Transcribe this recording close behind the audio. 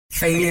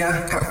Failure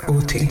at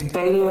 40.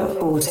 Failure at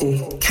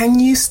 40. Can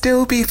you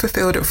still be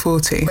fulfilled at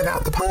 40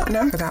 without the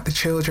partner, without the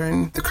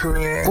children, the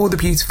career, or the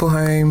beautiful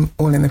home,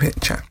 all in the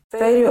picture?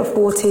 Failure at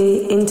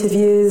 40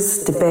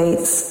 interviews,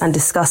 debates, and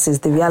discusses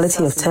the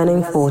reality of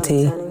turning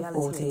 40.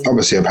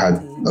 Obviously, I've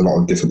had a lot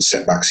of different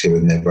setbacks here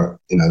and there, but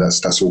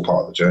that's all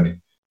part of the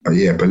journey. But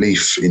yeah,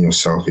 belief in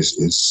yourself is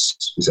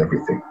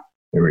everything.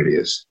 It really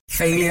is.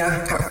 Failure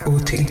at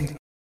 40.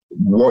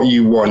 What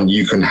you want,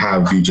 you can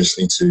have. You just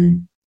need to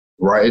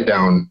write it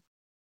down,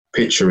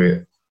 picture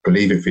it,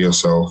 believe it for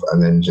yourself,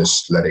 and then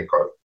just let it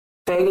go.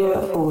 Failure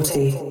at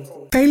 40.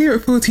 Failure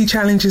at 40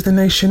 challenges the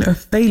notion of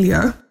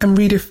failure and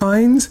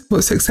redefines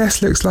what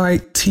success looks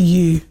like to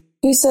you.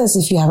 Who says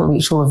if you haven't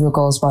reached all of your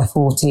goals by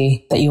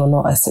 40 that you are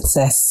not a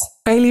success?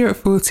 Failure at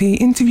 40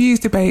 interviews,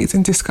 debates,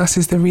 and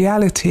discusses the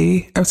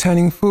reality of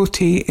turning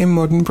 40 in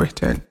modern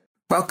Britain.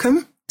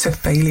 Welcome to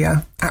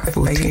Failure at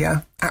 40.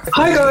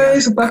 Hi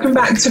guys, welcome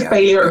back to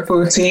Failure at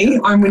 40.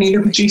 I'm Winnie,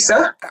 the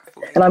producer.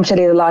 And I'm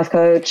Shelley, the life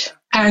coach.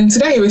 And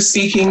today we're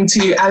speaking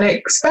to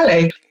Alex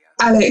Belle.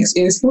 Alex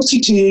is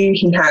 42,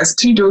 he has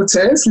 2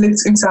 daughters,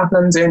 lives in South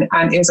London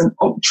and is an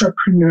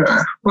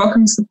entrepreneur.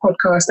 Welcome to the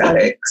podcast,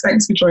 Alex.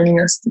 Thanks for joining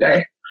us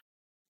today.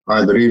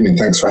 Hi, good evening.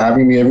 Thanks for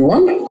having me,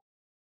 everyone.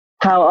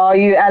 How are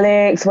you,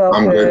 Alex?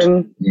 Welcome. I'm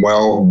good.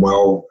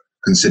 Well,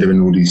 considering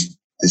all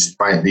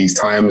despite these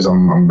times,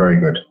 I'm very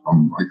good.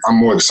 I'm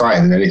more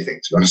excited than anything,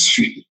 to be honest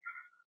with you.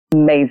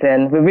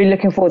 Amazing. We're really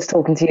looking forward to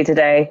talking to you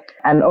today.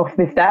 And off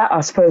with that,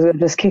 I suppose we'll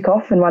just kick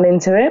off and run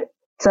into it.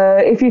 So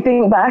if you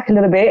think back a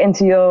little bit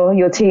into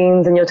your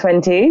teens and your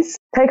 20s,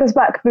 take us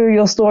back through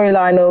your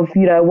storyline of,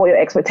 what your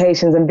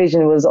expectations and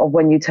vision was of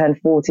when you turned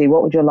 40.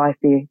 What would your life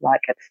be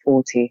like at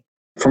 40?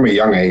 From a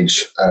young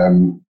age, I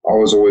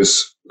was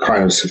always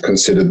kind of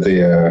considered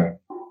the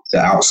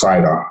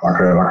outsider,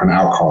 like an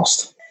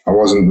outcast. I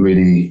didn't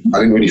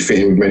really fit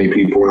in with many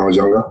people when I was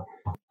younger.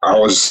 I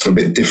was a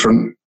bit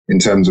different in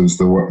terms of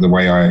the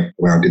way I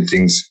did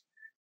things.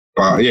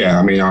 But yeah,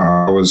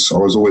 I was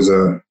always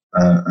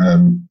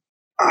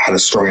I had a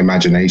strong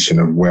imagination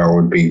of where I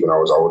would be when I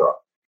was older.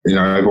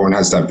 Everyone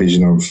has that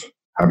vision of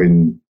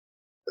having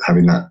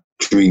that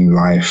dream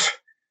life.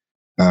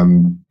 But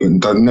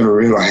I never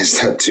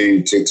realised that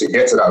to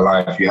get to that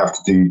life, you have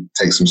to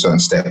take some certain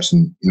steps.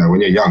 And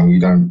when you're young, you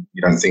don't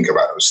think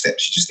about those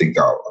steps. You just think,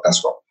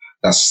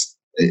 that's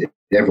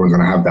everyone's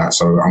going to have that,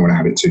 so I'm going to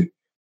have it too.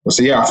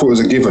 So yeah, I thought it was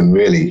a given,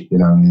 really. I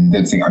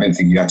didn't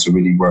think you had to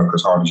really work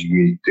as hard as you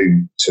really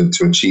do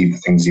to achieve the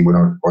things you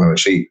want to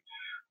achieve.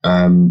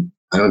 And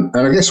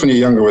I guess when you're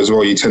younger as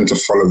well, you tend to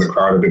follow the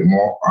crowd a bit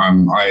more.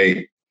 When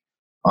I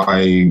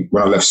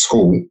left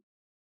school,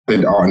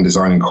 did art and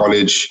design in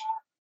college,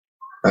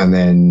 and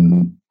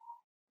then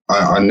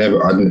I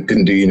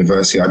didn't do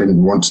university. I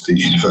didn't want to do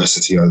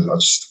university. I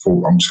just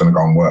thought I'm just going to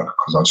go and work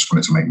because I just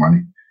wanted to make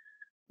money.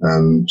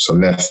 So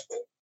left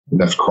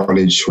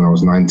college when I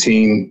was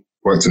 19.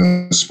 Worked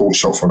in a sports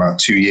shop for about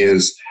 2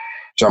 years.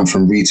 Jumped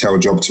from retail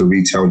job to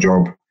retail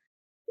job.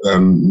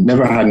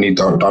 Never had any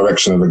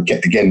direction of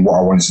again what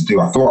I wanted to do.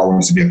 I thought I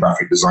wanted to be a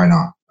graphic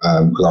designer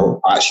because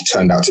I actually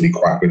turned out to be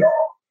quite good at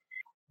art.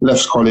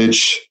 Left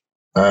college,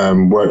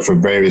 worked for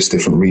various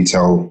different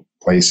retail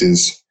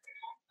places,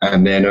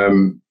 and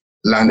then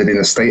landed in a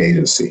estate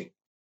agency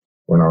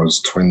when I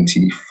was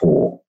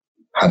 24.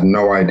 Had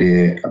no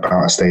idea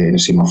about a estate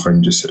agency. My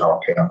friend just said,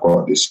 okay, I've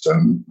got this,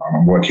 I'm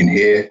working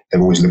here. They're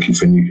always looking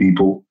for new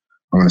people.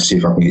 I'm going to see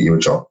if I can get you a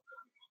job.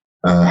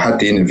 Had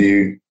the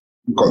interview,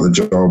 got the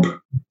job,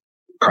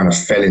 kind of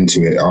fell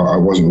into it. I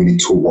wasn't really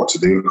taught what to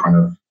do, kind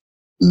of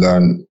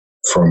learned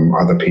from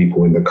other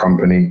people in the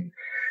company.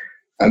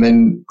 And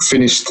then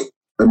finished,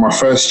 in my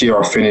first year,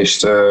 I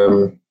finished,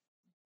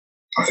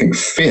 I think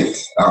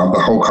 5th out of the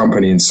whole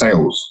company in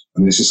sales.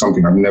 And this is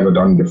something I've never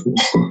done before.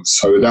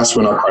 So that's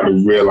when I kind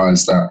of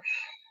realized that,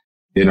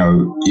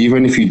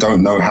 even if you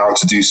don't know how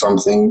to do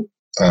something,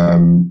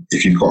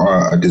 if you've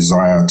got a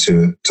desire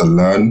to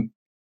learn,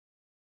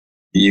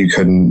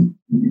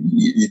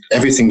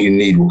 everything you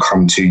need will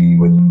come to you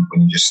when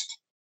you just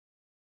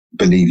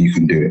believe you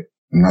can do it.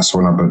 And that's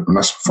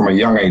from a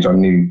young age, I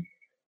knew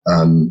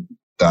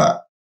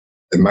that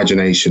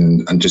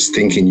imagination and just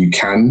thinking you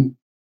can,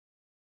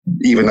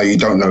 even though you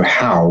don't know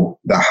how,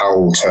 that how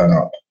will turn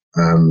up.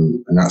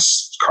 And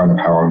that's kind of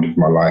how I've lived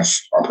my life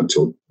up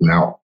until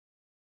now.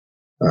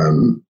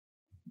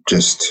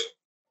 Just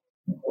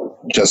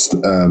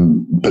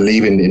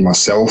believing in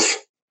myself.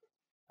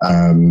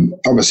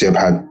 Obviously, I've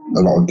had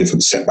a lot of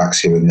different setbacks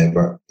here and there,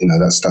 but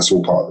that's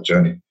all part of the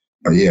journey.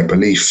 But yeah,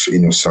 belief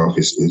in yourself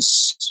is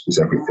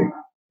everything.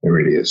 It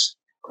really is.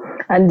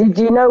 And did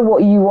you know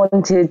what you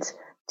wanted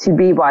to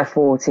be by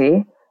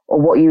 40, or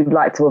what you'd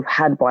like to have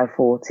had by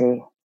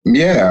 40?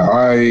 Yeah,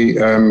 I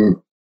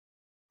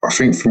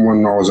think from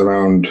when I was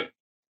around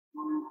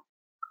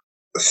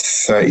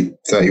 30,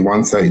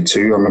 31, 32,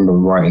 I remember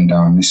writing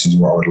down, this is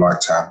what I would like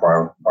to have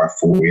by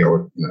 40.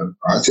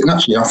 I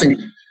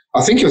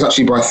think it was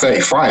actually by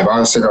 35.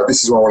 I said,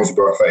 this is what I wanted to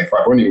be by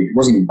 35. It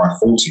wasn't by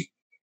 40.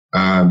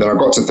 Then I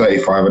got to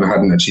 35 and I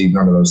hadn't achieved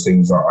none of those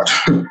things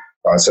that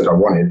that I said I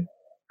wanted.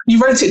 You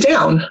wrote it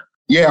down?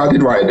 Yeah, I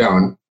did write it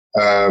down.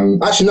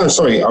 Actually, no,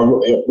 sorry.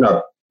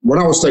 No, when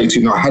I was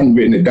 32, no, I hadn't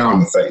written it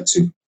down at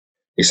 32.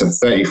 It's at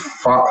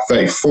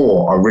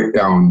 34, I wrote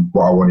down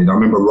what I wanted. I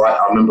remember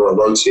I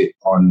wrote it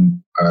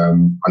on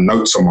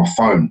notes on my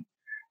phone,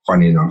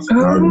 funny enough.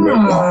 And I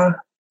remember,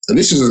 and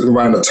this is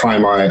around the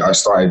time I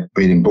started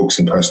reading books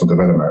in personal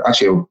development.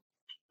 Actually,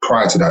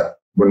 prior to that,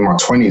 when in my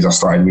 20s, I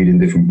started reading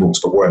different books,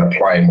 but weren't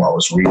applying what I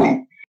was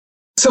reading.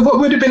 So what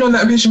would have been on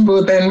that vision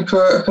board then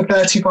for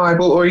 35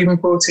 or even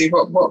 40?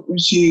 What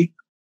would you?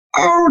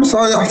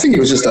 I think it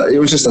was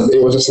actually just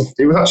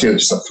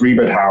a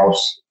 3-bed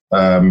house,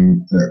 a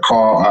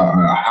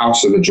car, a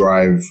house with a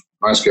drive,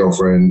 nice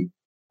girlfriend,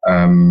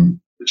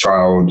 a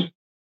child.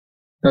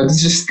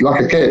 It's just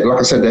like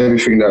I said,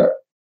 everything that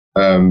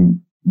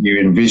you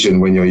envision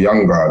when you're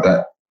younger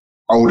that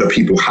older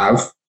people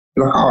have.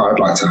 You're like, I'd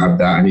like to have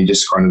that, and you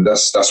just kind of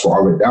that's what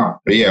I wrote down.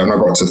 But yeah, when I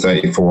got to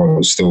 34,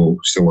 it still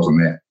wasn't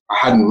there. I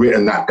hadn't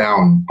written that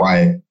down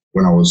by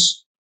when I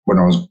was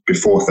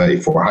before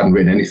 34. I hadn't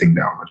written anything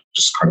down. I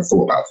just kind of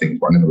thought about things,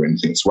 but I never wrote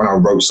anything. So when I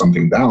wrote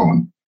something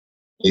down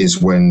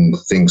is when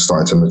things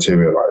started to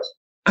materialize.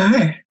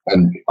 Oh.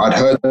 And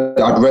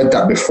I'd read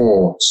that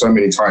before so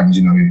many times.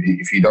 You know,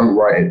 if you don't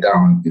write it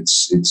down,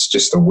 it's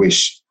just a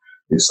wish.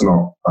 It's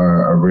not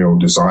a real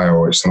desire,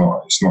 or it's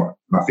not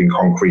nothing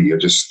concrete. You're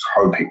just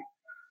hoping.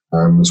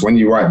 It's when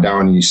you write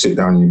down and you sit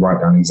down and you write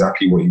down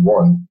exactly what you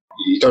want.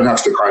 You don't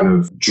have to kind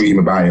of dream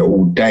about it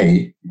all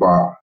day,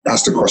 but it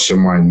has to cross your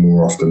mind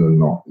more often than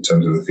not in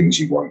terms of the things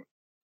you want.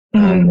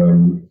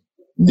 And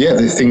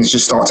the things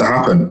just start to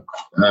happen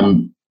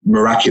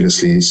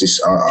miraculously. It's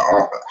just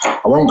I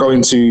won't go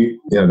into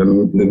the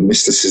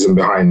mysticism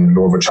behind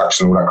law of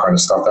attraction, all that kind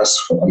of stuff. That's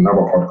for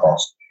another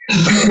podcast.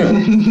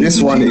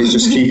 This one is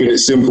just keeping it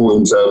simple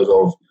in terms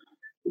of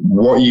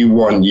what you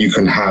want, you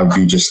can have.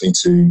 You just need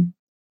to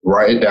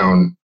write it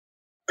down,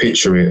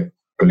 picture it,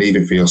 believe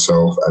it for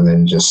yourself, and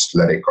then just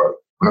let it go.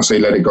 When I say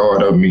let it go,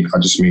 I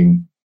just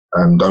mean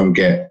don't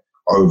get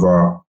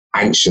over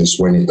anxious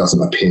when it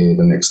doesn't appear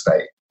the next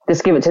day.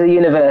 Just give it to the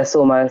universe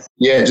almost.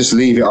 Yeah, just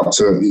leave it up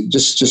to,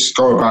 just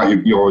go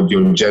about your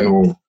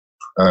general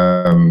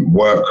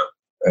work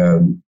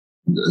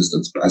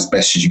as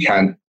best as you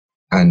can,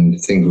 and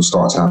things will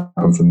start to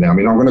happen from there. I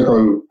mean, I'm going to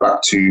go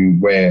back to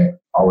where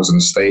I was an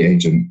estate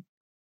agent,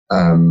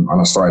 and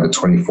I started at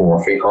 24.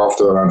 I think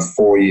after around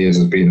 4 years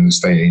of being an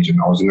estate agent,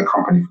 I was in the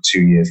company for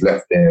 2 years,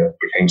 left there,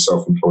 became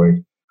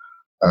self-employed.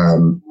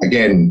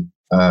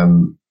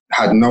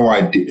 Had no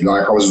idea,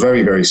 like I was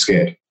very, very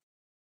scared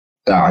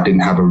that I didn't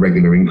have a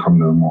regular income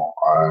no more.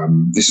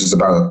 This is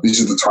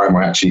the time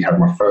I actually had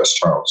my first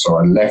child. So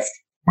I left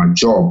my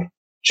job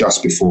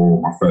just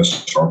before my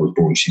first child was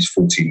born. She's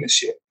 14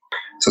 this year.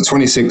 So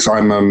 26,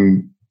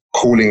 I'm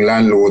calling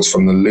landlords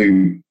from the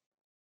loot,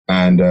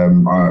 and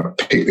I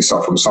picked this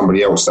up from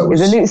somebody else that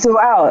was... Is the loot still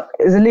out?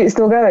 Is the loot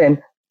still going?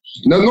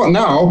 No, not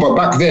now, but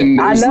back then.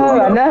 I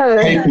know.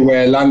 Paper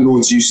where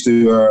landlords used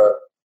to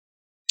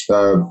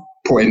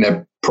put in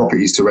their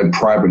properties to rent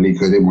privately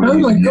because they didn't want to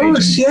use the agent. Oh my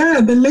gosh,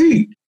 yeah, the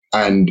loot.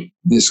 And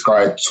this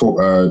guy I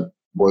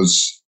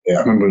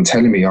remember him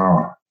telling me,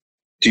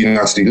 do you know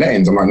how to do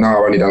lettings? I'm like, no, I've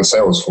only done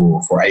sales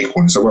for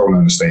Acorn. It's a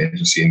well-known estate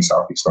agency in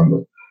South East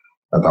London.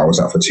 That I was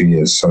at for 2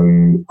 years. So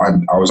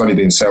I was only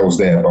doing sales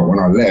there, but when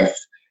I left,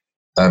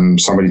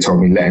 somebody told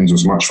me lettings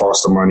was much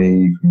faster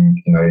money.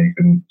 You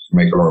can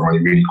make a lot of money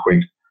really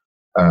quick.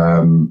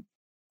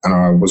 And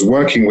I was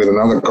working with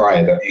another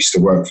guy that used to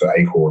work for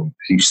Acorn.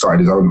 He started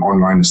his own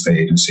online estate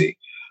agency.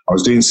 I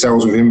was doing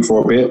sales with him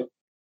for a bit.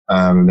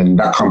 And then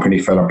that company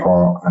fell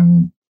apart,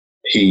 and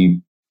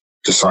he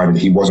decided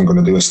he wasn't going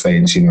to do estate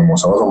agency no more.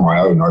 So I was on my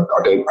own. I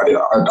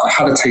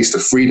had a taste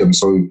of freedom.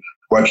 So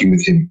working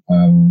with him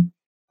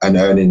and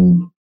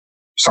earning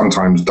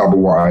sometimes double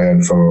what I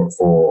earned for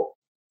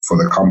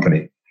the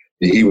company.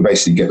 He would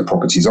basically get the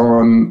properties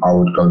on. I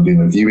would go do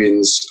the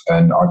viewings,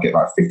 and I'd get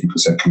like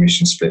 50%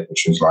 commission split,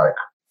 which was like,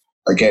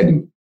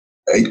 again,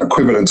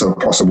 equivalent to a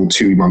possible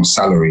 2 months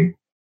salary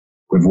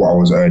with what I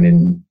was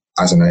earning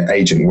as an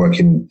agent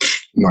working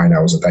 9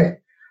 hours a day.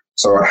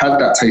 So I had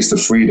that taste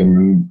of freedom,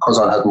 and because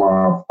I had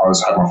my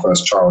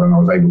first child, and I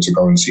was able to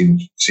go and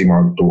see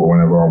my daughter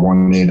whenever I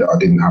wanted. I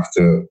didn't have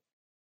to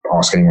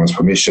ask anyone's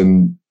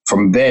permission.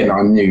 From then,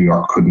 I knew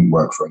I couldn't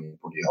work for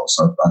anybody else.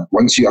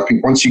 Once you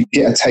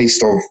get a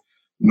taste of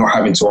not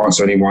having to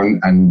answer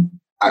anyone and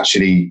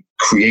actually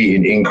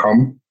creating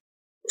income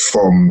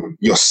from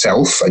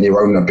yourself and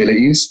your own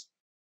abilities,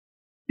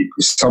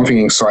 something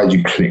inside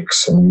you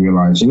clicks, and you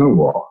realize, you know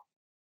what?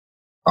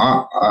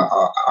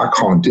 I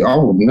can't do. I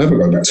will never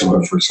go back to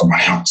work for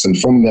somebody else. And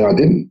from there, I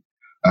didn't.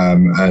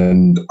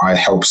 And I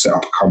helped set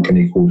up a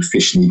company called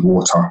Fish Need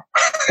Water.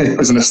 It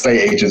was an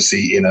estate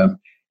agency in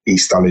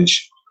East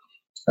Dulwich.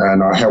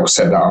 And I helped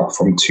set that up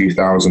from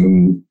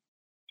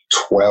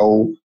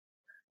 2012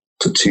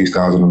 to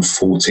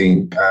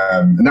 2014.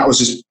 And that was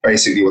just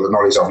basically with the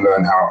knowledge I've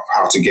learned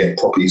how to get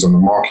properties on the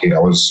market. I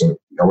was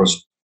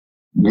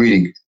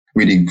really,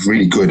 really,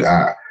 really good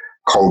at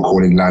cold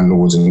calling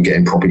landlords and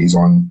getting properties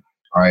on.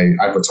 I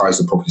advertised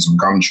the properties on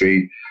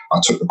Gumtree. I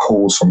took the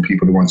calls from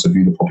people who wanted to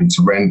view the property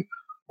to rent.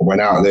 I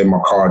went out there in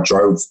my car,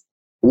 drove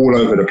all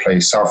over the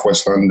place,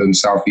 Southwest London,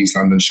 Southeast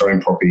London,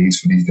 showing properties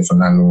for these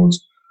different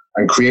landlords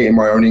and creating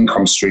my own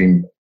income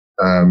stream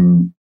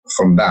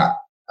from that.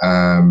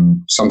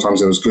 Sometimes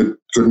there was good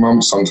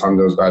months, sometimes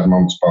there was bad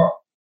months, but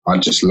I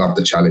just love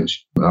the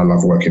challenge. I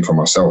love working for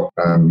myself.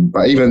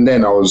 But even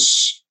then, I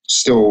was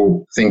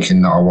still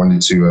thinking that I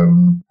wanted to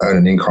earn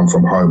an income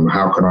from home.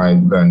 How can I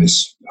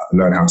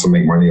learn how to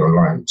make money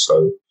online?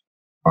 So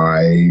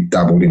I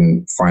dabbled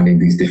in finding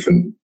these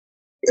different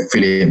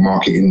affiliate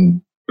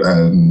marketing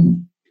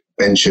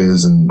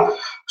ventures and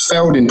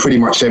failed in pretty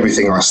much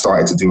everything I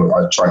tried to do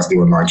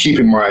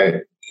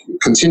online,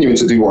 continuing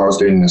to do what I was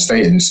doing in the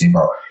estate agency,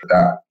 but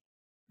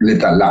live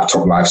that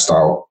laptop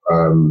lifestyle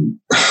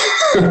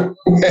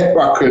where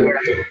I could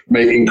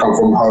make income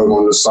from home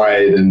on the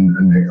side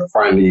and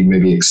finally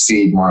maybe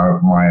exceed my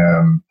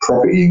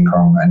property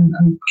income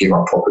and give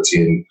up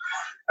property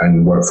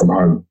and work from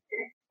home.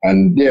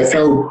 And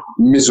failed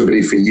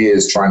miserably for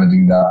years trying to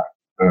do that.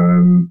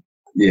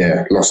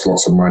 Lost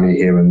lots of money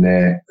here and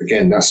there.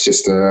 Again, that's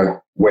just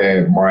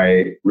where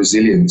my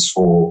resilience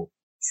for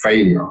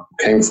failure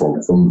came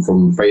from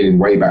failing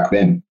way back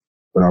then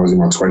when I was in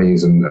my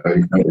 20s and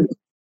early 30s.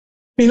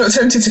 You're not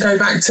tempted to go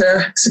back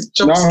to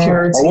job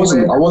security?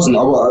 I wasn't.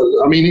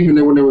 I mean, even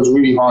when there was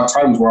really hard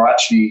times where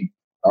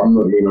I'm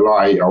not going to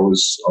lie, I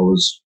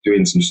was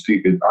doing some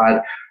stupid.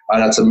 I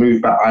had to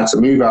move back. I had to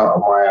move out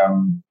of my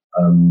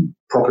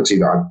property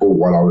that I bought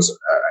while I was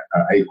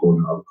at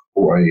Acorn. I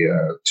bought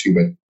a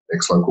 2-bed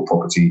ex-local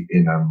property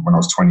in when I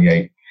was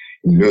 28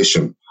 in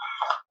Lewisham.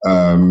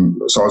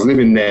 So I was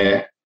living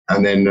there,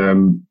 and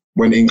then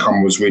when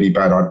income was really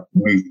bad, I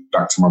moved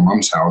back to my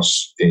mum's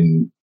house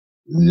in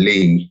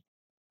Lee.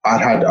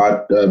 I'd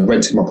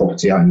rented my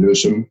property out in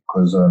Lewisham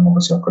because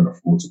obviously I couldn't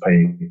afford to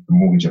pay the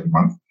mortgage every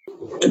month.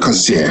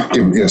 Because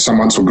some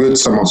months were good,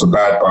 some months were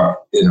bad,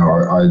 but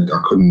I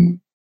couldn't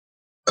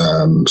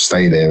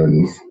stay there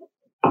and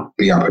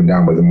be up and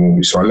down with the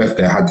mortgage. So I left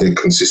there, had the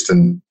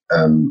consistent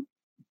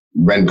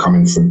rent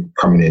coming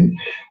in.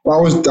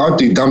 Well, I'd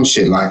do dumb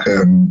shit like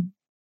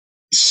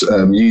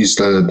use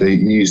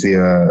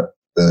the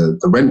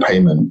rent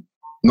payment,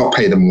 not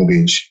pay the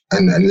mortgage,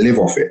 and live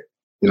off it.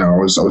 I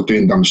was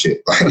doing dumb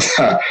shit like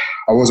that.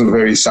 I wasn't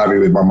very savvy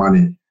with my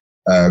money.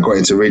 Got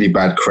into really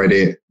bad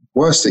credit.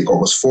 Worst it got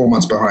was 4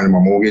 months behind in my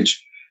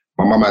mortgage.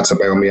 My mum had to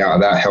bail me out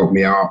of that, help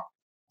me out.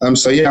 I've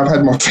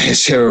had my fair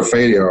share of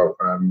failure.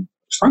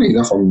 Funny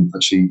enough, I'm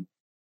actually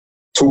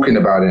talking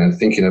about it and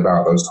thinking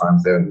about those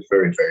times there. It was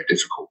very, very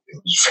difficult. It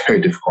was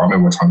very difficult. I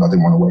remember times I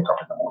didn't want to wake up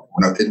in the morning.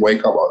 When I did wake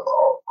up, I was like,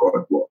 oh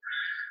God, what?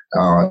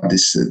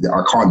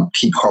 I can't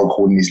keep cold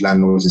calling these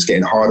landlords. It's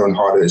getting harder and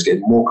harder. It's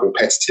getting more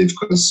competitive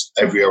because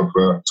every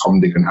other Tom,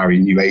 Dick and Harry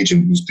new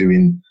agent was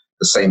doing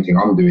the same thing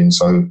I'm doing.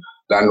 So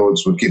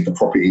landlords would give the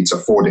property to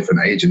 4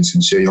 different agents,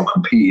 and so you're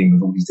competing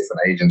with all these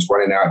different agents,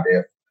 running out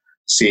there,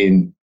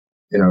 seeing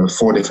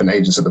 4 different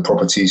agents at the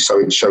property, so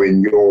it's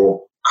showing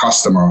your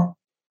customer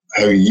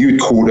who you'd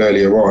called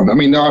earlier on. I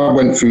mean, I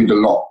went through the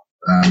lot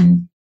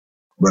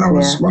when I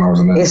was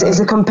in there. It's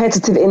a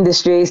competitive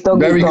industry. It's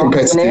very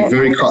competitive,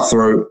 very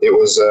cutthroat. It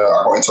was.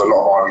 I got into a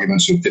lot of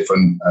arguments with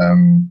different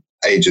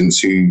agents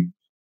who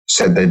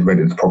said they'd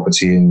rented the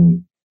property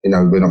and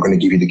we're not going to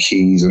give you the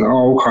keys and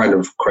all kind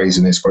of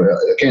craziness. But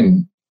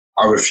again,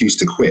 I refused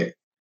to quit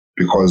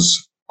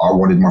because I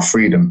wanted my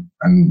freedom,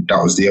 and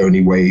that was the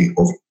only way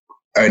of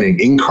earning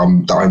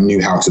income that I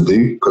knew how to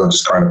do, because I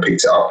just kind of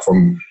picked it up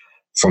from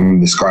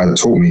this guy that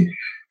taught me.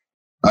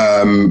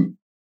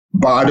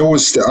 But I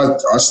was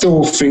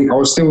still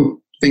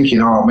thinking,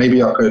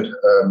 maybe I could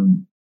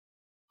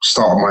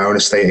start my own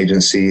estate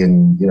agency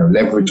and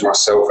leverage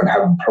myself and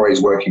have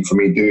employees working for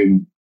me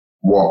doing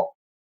what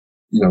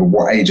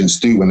agents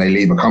do when they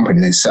leave a company.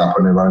 They set up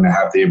on their own, they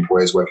have the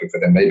employees working for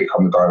them, they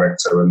become the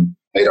director and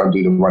they don't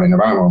do the running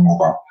around anymore.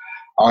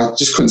 But I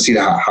just couldn't see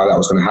how that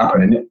was going to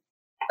happen.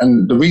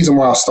 And the reason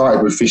why I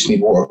started with Fish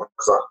Need Water,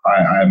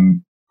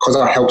 because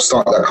I helped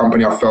start that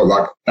company, I felt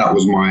like that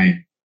was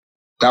my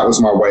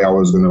way I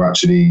was going to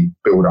actually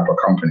build up a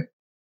company.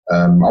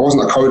 I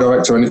wasn't a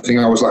co-director or anything.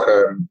 I was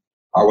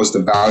I was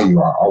the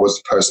valuer. I was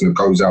the person that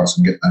goes out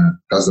and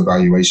does the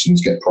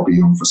valuations, get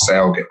property on for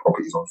sale, get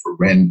properties on for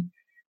rent,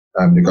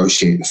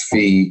 negotiate the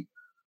fee.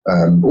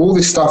 All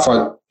this stuff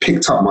I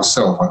picked up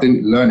myself. I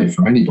didn't learn it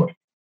from anybody.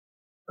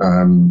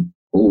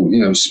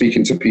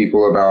 Speaking to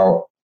people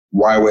about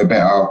why we're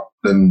better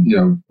than,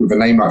 with a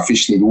name like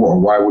Fish Need Water,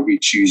 why would we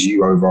choose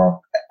you over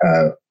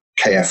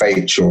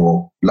KFH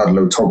or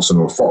Ludlow Thompson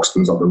or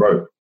Foxtons up the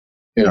road?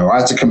 I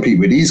had to compete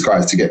with these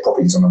guys to get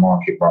properties on the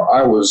market, but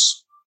I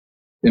was,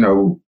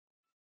 you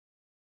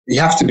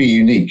have to be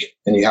unique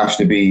and you have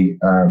to be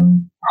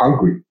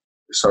hungry.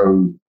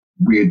 So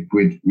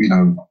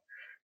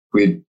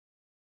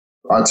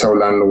I tell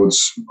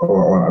landlords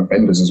or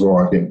vendors as well,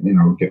 I get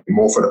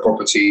more for the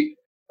property.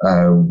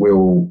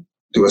 We'll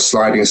do a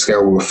sliding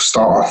scale. We'll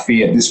start our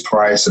fee at this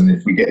price, and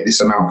if we get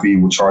this amount for you,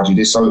 we'll charge you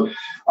this. So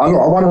I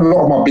run a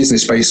lot of my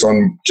business based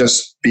on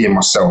just being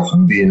myself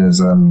and being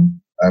as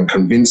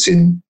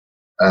convincing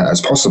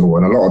as possible.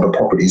 And a lot of the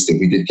properties that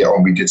we did get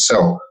on, we did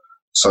sell.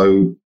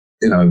 So,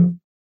 you know,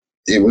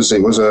 it was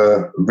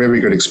a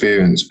very good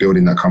experience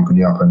building that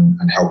company up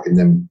and helping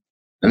them.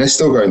 And they're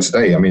still going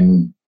today. I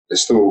mean, they're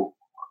still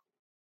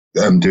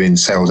doing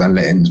sales and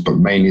lettings, but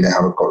mainly they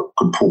have got a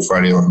good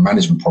portfolio of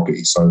management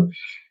property. So,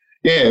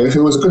 yeah, it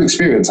was a good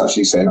experience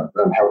actually setting up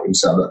and helping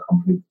set up that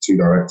company with 2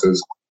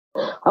 directors.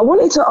 I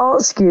wanted to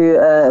ask you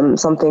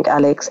something,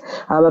 Alex,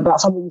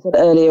 about something you said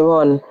earlier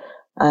on,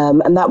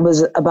 and that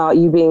was about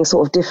you being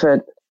sort of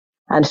different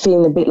and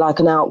feeling a bit like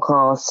an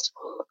outcast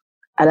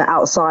and an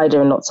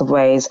outsider in lots of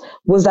ways.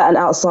 Was that an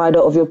outsider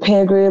of your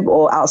peer group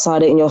or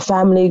outsider in your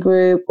family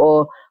group,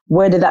 or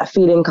where did that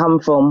feeling come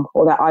from,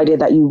 or that idea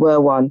that you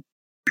were one?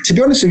 To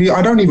be honest with you,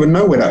 I don't even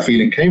know where that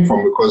feeling came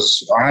from,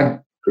 because I had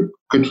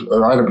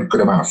a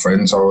good amount of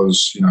friends.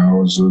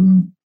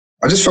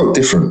 I just felt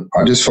different.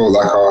 I just felt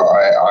like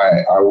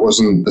I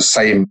wasn't the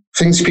same.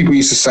 Things people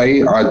used to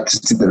say, I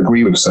just didn't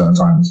agree with certain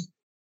times.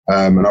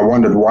 And I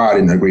wondered why I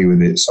didn't agree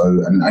with it. So,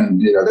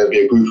 and you know, there'd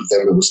be a group of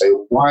them that would say,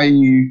 why do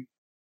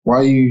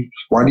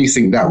you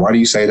think that? Why do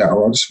you say that?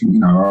 Or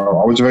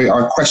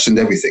I questioned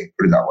everything,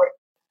 put it that way.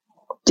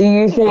 Do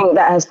you think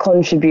that has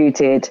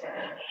contributed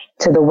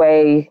to the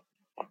way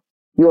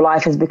your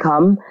life has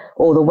become,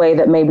 or the way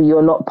that maybe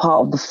you're not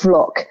part of the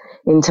flock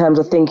in terms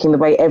of thinking the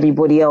way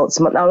everybody else,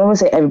 I don't want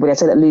to say everybody, I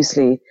say that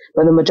loosely,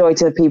 but the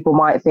majority of people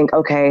might think,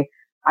 okay,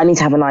 I need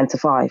to have a 9 to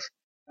 5.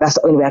 That's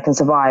the only way I can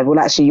survive. Well,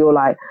 actually, you're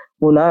like,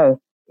 well,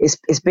 no,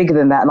 it's bigger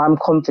than that. And I'm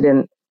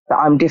confident that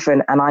I'm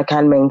different and I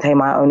can maintain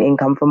my own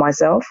income for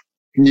myself.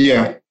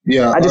 Yeah.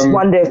 I just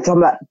wonder if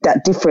some of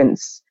that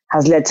difference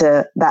has led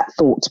to that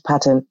thought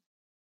pattern.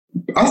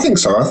 I think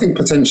so. I think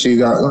potentially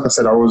that, like I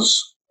said, I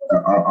was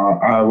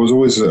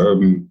always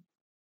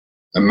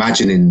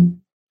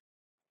imagining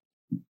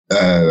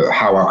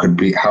how I could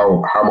be,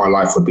 how my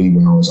life would be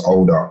when I was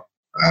older.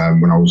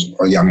 When I was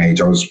a young age,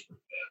 I was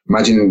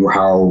imagining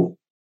how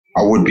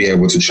I would be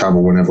able to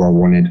travel whenever I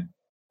wanted.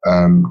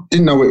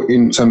 Didn't know it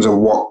in terms of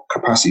what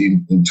capacity,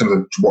 in terms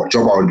of what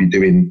job I would be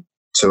doing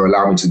to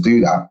allow me to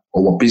do that,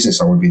 or what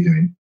business I would be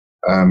doing.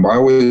 But I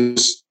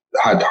always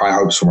had high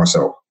hopes for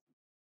myself,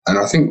 and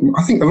I think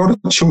a lot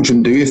of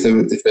children do if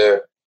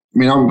they're. I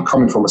mean, I'm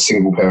coming from a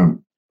single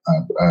parent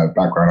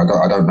background.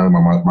 I don't know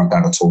my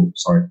dad at all.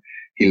 So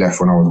he left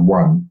when I was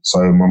 1.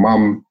 So my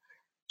mum,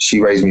 she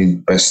raised me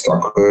best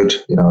I could.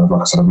 You know,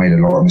 like I said, I've made a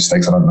lot of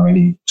mistakes. I don't know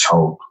any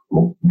child,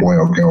 or boy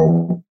or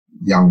girl,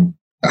 young,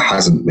 that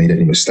hasn't made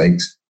any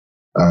mistakes.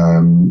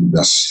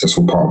 That's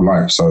all part of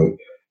life. So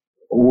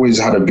always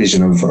had a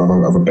vision of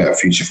a better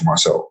future for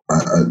myself.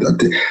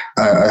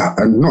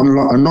 I'm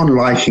not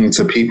liking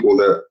to people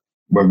that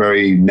were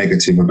very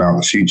negative about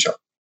the future.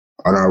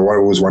 And I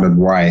always wondered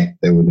why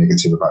they were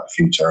negative about the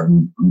future.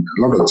 And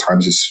a lot of the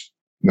times it's,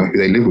 you know, who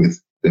they live with,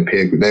 their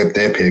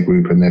peer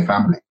group and their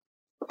family.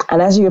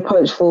 And as you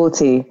approach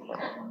 40,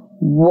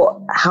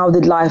 how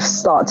did life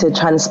start to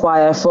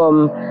transpire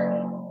from,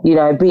 you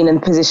know, being in a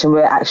position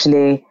where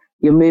actually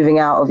you're moving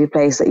out of your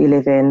place that you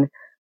live in,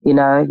 you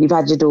know, you've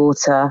had your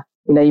daughter,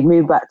 you know, you've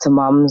moved back to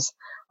mum's.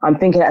 I'm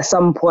thinking at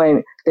some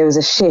point there was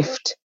a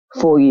shift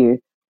for you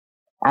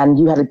and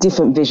you had a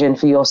different vision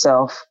for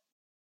yourself.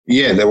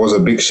 Yeah, there was a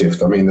big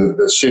shift. I mean,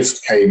 the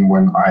shift came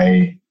when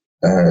I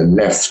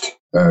left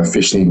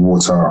Fish Need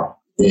Water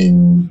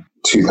in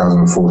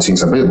 2014.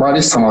 So by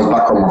this time I was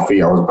back on my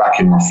feet. I was back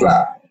in my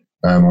flat.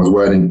 I was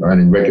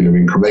earning regular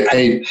income. They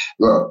paid,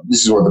 look,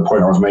 this is what the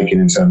point I was making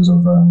in terms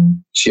of,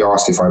 she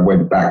asked if I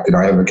went back, did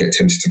I ever get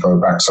tempted to go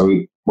back? So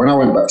when I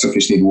went back to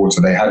Fish Need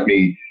Water, they had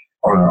me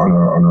on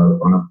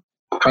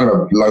a kind of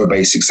a low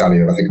basic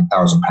salary of, I think,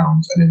 £1,000.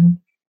 And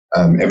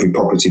then every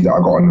property that I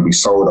got on, we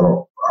sold, I got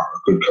a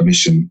good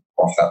commission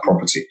off that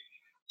property.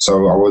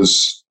 So I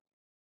was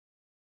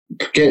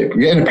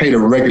getting paid a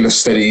regular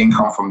steady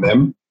income from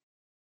them.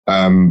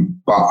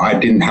 But I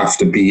didn't have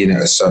to be in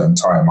at a certain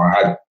time. I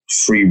had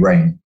free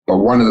reign. But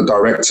one of the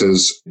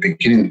directors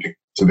beginning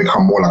to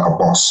become more like a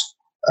boss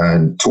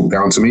and talk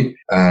down to me.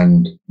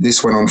 And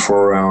this went on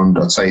for around,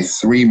 I'd say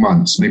 3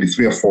 months, maybe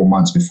 3 or 4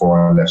 months before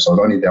I left. So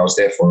I was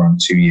there for around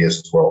 2 years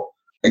as well.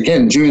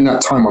 Again, during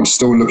that time, I'm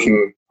still not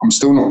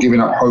giving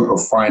up hope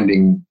of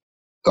finding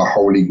the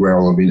holy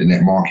grail of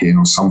internet marketing,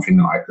 or something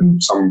that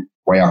some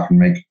way I can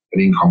make an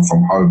income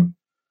from home.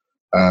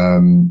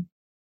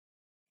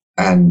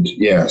 And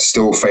yeah,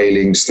 still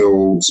failing,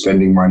 still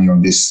spending money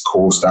on this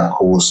course, that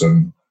course,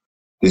 and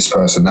this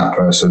person, that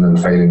person, and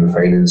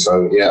failing.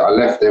 So yeah, I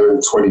left there in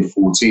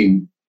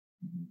 2014.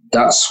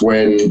 That's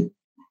when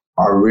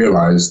I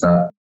realized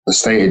that the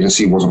estate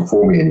agency wasn't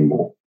for me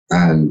anymore.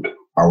 And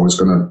I was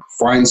going to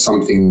find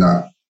something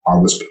that I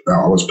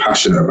was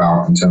passionate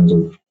about in terms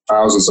of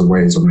thousands of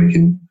ways of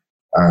making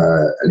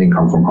an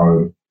income from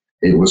home.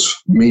 It was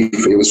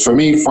for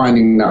me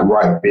finding that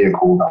right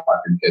vehicle that I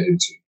could get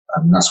into.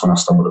 And that's when I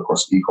stumbled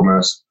across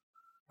e-commerce.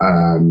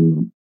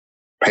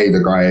 paid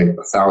the guy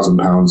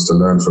 £1,000 to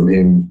learn from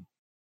him.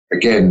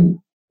 Again,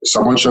 if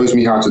someone shows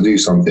me how to do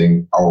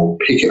something, I'll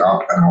pick it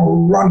up and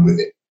I'll run with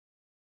it.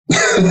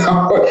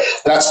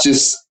 That's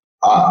just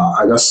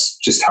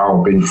how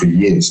I've been for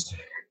years.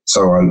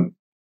 So I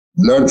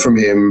learned from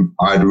him.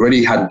 I'd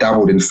already had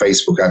dabbled in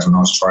Facebook ads when I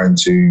was trying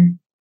to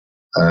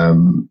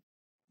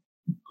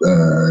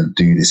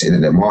do this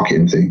internet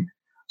marketing thing.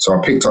 So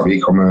I picked up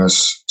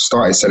e-commerce,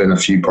 started selling a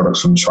few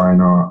products from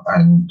China,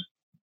 and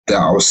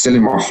I was still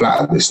in my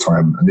flat at this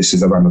time. And this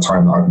is around the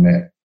time that I've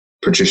met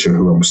Patricia,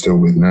 who I'm still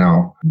with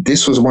now.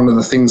 This was one of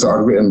the things that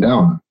I'd written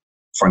down,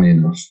 funny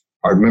enough.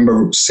 I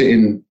remember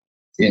sitting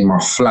in my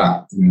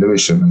flat in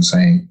Lewisham and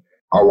saying,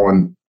 I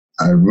want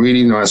a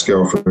really nice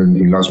girlfriend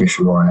who loves me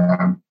for who I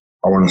am.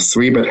 I want a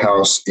 3-bed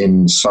house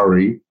in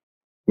Surrey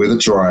with a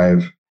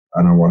drive,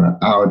 and I want an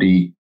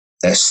Audi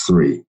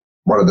S3.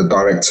 One of the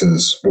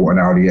directors bought an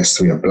Audi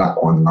S3, a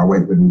black one, and I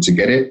went with him to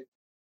get it.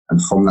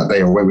 And from that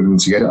day, I went with him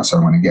to get it. I said,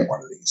 I'm going to get one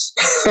of these.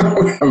 I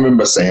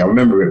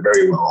remember it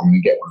very well. I'm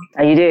going to get one.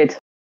 And you did?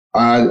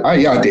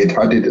 I did.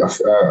 I did a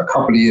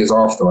couple of years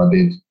after I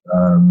did.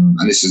 And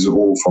this is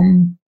all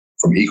from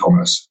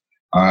e-commerce.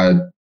 I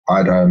did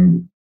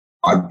an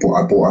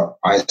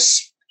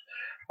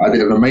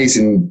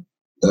amazing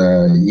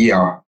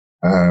year.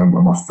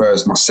 My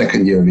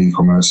second year of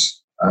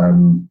e-commerce,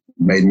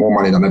 made more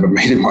money than I've ever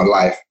made in my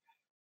life,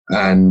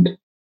 and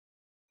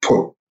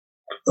put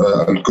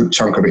a good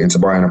chunk of it into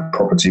buying a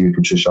property with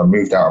Patricia. I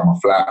moved out of my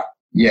flat.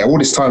 Yeah, all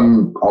this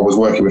time I was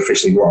working with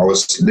Fish League. I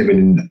was living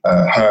in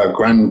her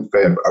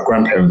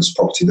grandparents'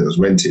 property that was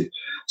rented.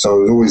 So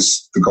it was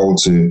always the goal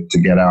to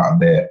get out of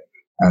there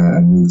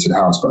and move to the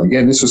house. But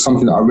again, this was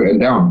something that I'd written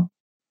down,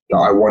 that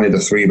I wanted a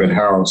 3-bed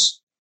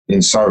house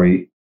in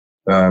Surrey.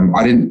 I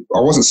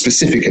wasn't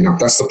specific enough.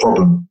 That's the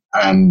problem.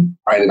 And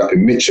I ended up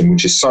in Mitcham,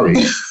 which is Surrey.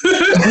 It's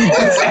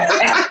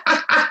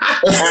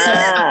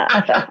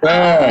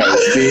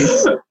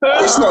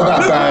not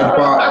that bad,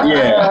 but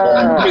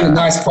yeah, in the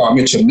nice part of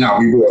Mitcham now.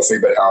 We bought a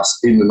 3-bed house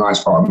in the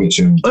nice part of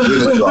Mitcham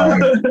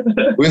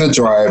with a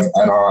drive,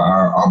 and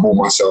I bought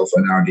myself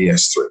an Audi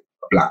S3, a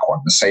black one,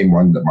 the same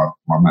one that my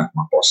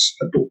boss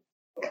had bought.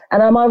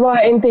 And am I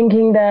right in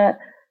thinking that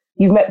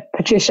you've met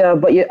Patricia,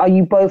 but are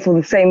you both of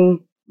the same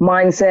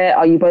mindset?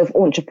 Are you both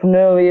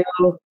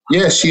entrepreneurial?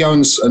 Yeah, she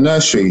owns a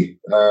nursery.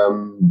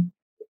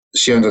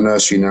 She owns a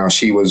nursery now.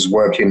 She was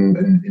working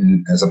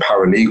as a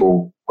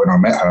paralegal when I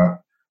met her,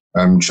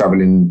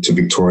 traveling to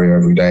Victoria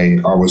every day.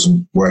 I was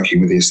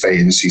working with the estate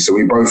agency. So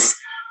we both,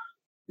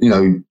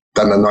 done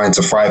the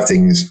 9-to-5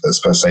 things, as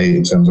per se,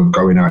 in terms of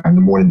going out in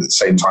the morning at the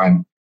same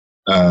time.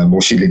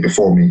 Or she lived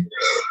before me.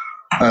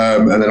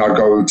 And then I'd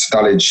go to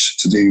Dulwich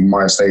to do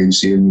my estate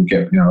agency and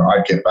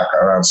I'd get back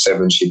at around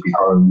 7, she'd be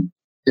home.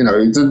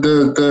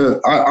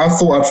 I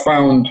thought I'd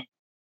found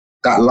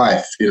that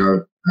life,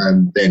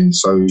 and then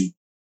so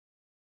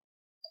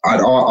I'd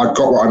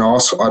got what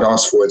I'd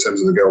asked for in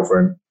terms of the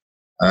girlfriend.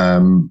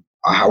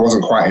 I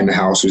wasn't quite in the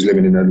house. I was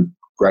living in a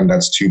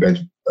granddad's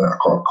 2-bed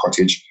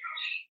cottage,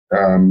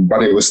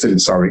 but it was still in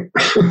Surrey.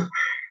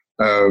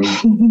 And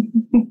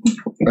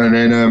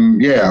then,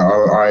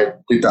 I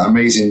did that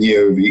amazing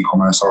year of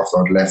e-commerce after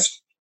I'd left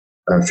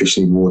Fish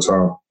League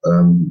Water.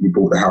 We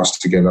bought the house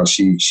together.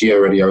 She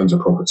already owns a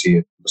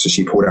property, so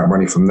she pulled out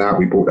money from that.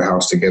 We bought the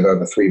house together,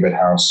 the 3-bed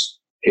house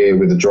here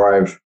with a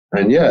drive.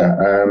 And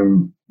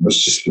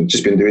was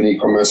just been doing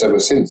e-commerce ever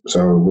since.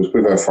 So I was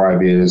with her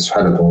 5 years,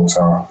 had a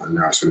daughter, and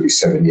now it's going to be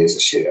 7 years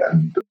this year.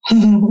 And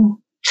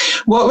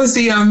what was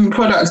the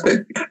product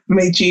that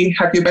made you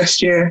have your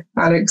best year,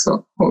 Alex?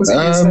 What was it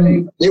you're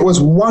selling? It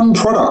was one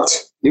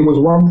product. I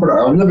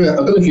don't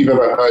know if you've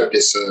ever heard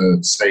this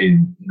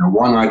saying,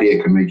 one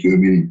idea can make you a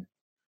million.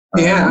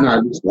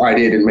 No, this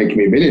idea didn't make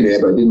me a millionaire,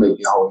 but it did make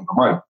me a whole lot of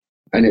money.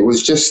 And it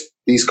was just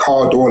these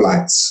car door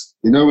lights.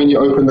 When you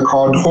open the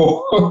car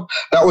door,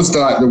 that was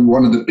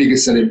one of the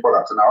biggest selling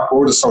products. And I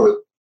would have sold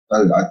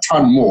a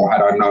ton more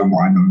had I known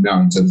what I know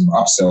now in terms of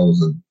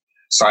upsells and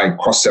side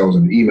cross-sells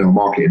and email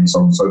marketing and so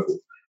on and so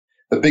forth.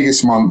 The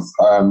biggest month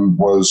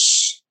was,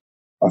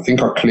 I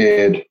think I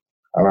cleared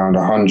around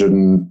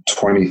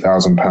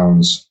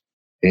 £120,000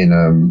 in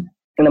a month.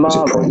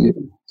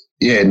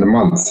 In the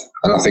month.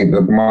 And I think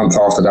the month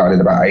after that I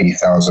did about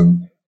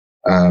 80,000.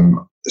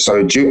 So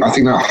I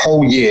think that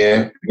whole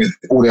year, with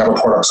all the other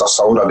products I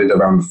sold, I did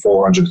around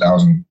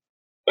 £400,000,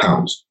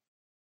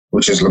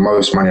 which is the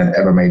most money I'd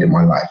ever made in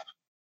my life.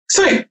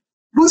 Sorry,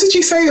 what did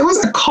you say? It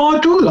was a car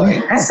door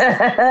light?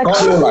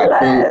 Car door light.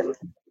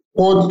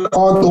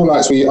 Car door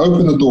lights where you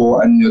open the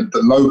door and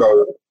the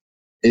logo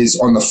is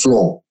on the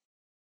floor.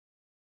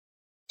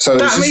 So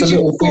that made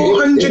you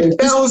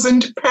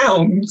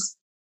 £400,000?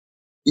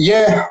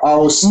 Yeah, I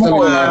was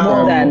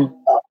selling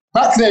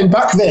Back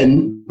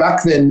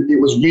then, it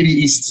was really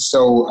easy to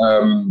sell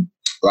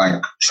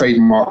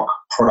trademark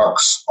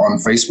products on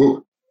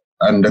Facebook,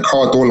 and the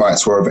car door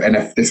lights were of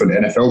different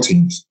NFL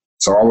teams.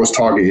 So I was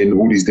targeting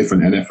all these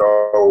different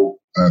NFL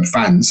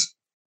fans,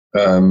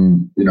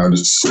 from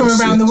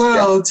around the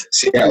world.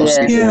 Seattle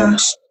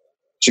Seahawks,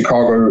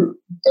 Chicago,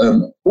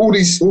 all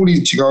these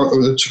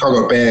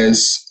Chicago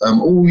Bears,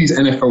 all these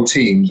NFL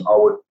teams, I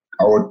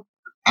would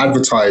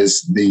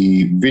advertise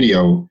the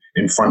video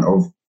in front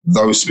of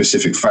those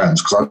specific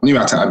fans, because I knew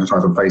how to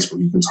advertise on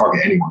Facebook. You can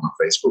target anyone on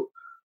Facebook.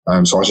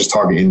 So I was just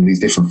targeting these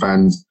different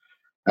fans.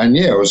 And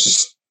yeah, it was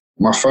just,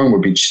 my phone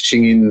would be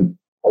chinging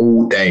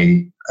all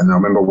day. And I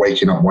remember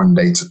waking up one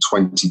day to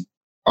 20.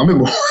 I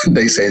remember one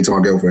day saying to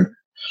my girlfriend,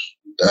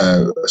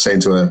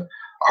 saying to her,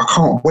 I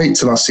can't wait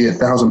till I see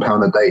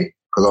 £1,000 a day.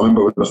 Because I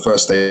remember the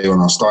first day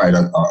when I started,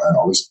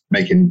 I was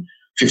making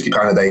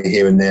 £50 a day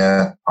here and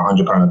there,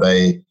 £100 a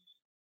day,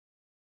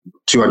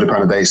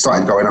 £200 a day.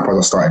 Started going up as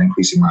I started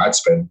increasing my ad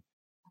spend.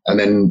 And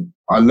then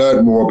I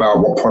learned more about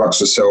what products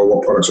to sell,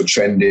 what products are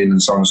trending,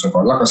 and so on and so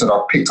forth. Like I said, I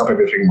picked up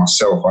everything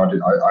myself. I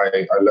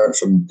learned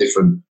from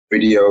different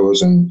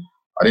videos, and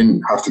I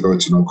didn't have to go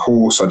to no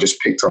course. I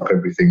just picked up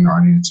everything that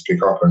I needed to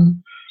pick up and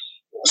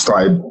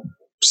started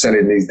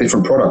selling these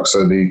different products.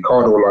 So the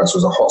car door lights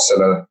was a hot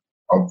seller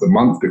of the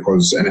month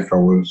because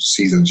NFL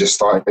season just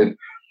started.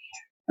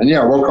 And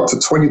yeah, I woke up to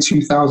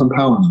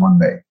 £22,000 one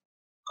day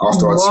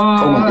after I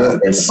told my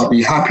girlfriend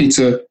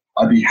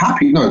I'd be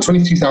happy. No,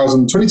 $22,500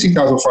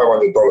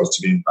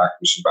 to be back,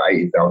 which is about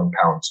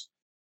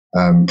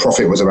 £80,000.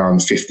 Profit was around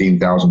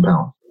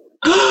 £15,000.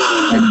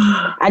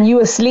 And you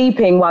were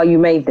sleeping while you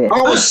made this?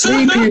 I was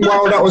sleeping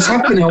while that was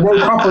happening. I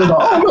woke up and I was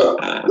like,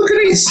 oh, look at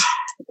this.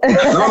 And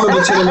I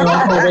remember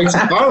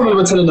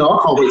telling her, I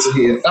can't wait to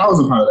hit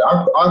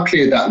 £1,000. I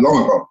cleared that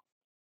long ago.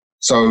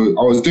 So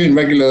I was doing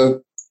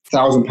regular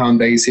 £1,000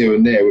 days here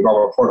and there with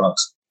other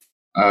products.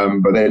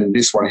 But then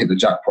this one hit the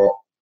jackpot.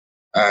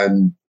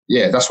 And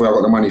yeah, that's where I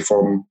got the money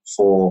from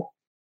for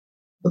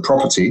the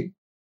property.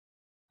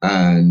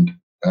 And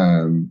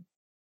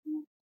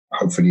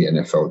hopefully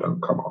NFL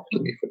don't come after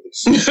me for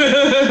this. I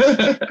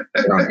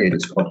don't hear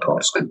this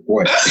podcast. Good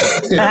boy.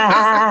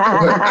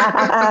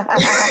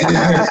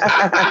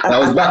 That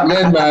was back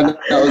then, man.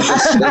 That was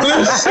just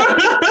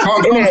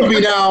can't come for me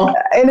now.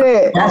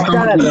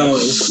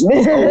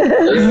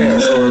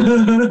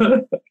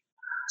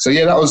 So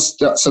yeah, that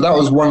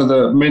was one of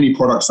the many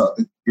products that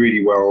did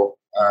really well.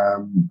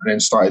 And then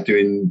started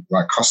doing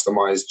like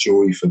customized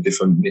jewelry for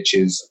different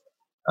niches,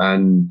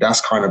 and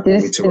that's kind of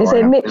brought me to where I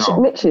am now.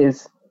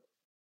 Niches?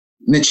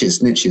 Niches,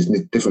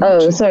 different. Oh,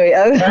 niches. sorry.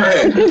 Oh.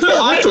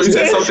 I thought you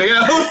said something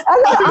else.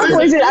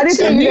 I didn't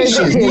think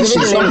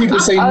niches. Some people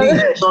say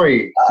niche.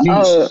 Sorry, niche.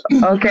 Oh,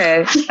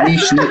 okay.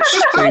 Niche.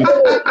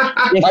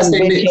 I say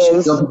niche.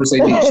 Some people say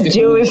niche.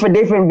 Jewelry for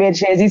different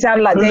bitches. You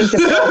sound like Dave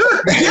Chappelle.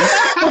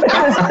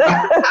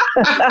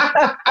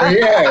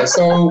 Yeah.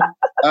 So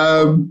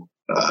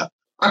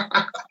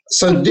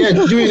yeah,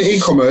 doing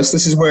e-commerce.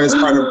 This is where it's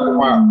kind of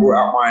brought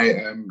out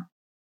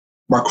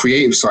my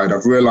creative side.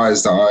 I've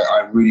realized that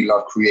I really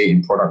love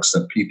creating products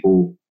that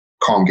people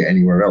can't get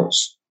anywhere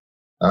else.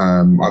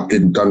 I've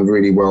done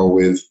really well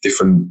with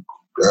different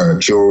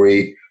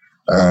jewelry,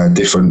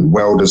 different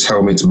welders'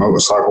 helmets,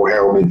 motorcycle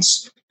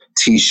helmets,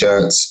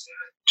 T-shirts,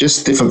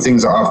 just different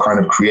things that I've kind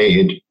of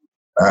created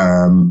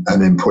and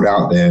then put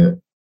out there.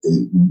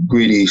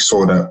 Really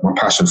saw that my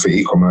passion for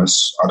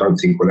e-commerce, I don't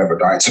think will ever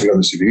die, to be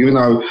honest with you, even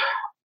though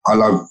I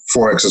love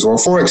Forex as well.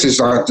 Forex is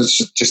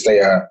just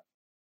a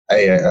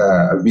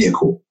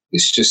vehicle.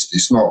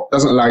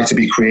 Doesn't allow you to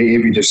be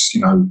creative. You just,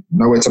 know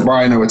where to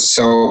buy, know where to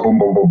sell, boom,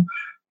 boom, boom.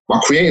 My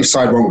creative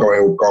side won't go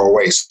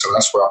away. So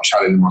that's where I'm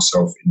challenging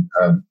myself in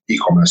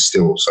e-commerce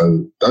still.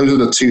 So those are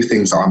the two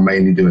things that I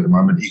mainly do at the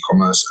moment,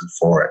 e-commerce and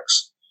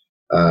Forex.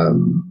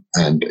 And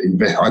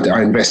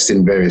I invest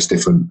in various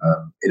different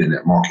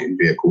internet marketing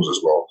vehicles as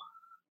well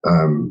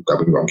that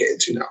we won't get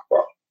into now.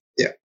 But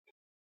yeah.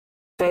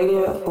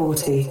 Failure at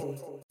 40.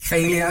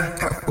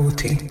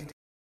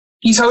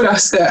 You told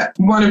us that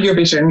one of your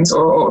visions,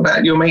 or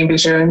that your main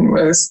vision,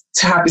 was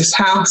to have this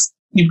house.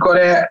 You've got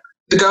it.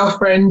 The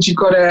girlfriend, you've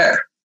got it.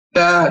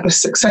 The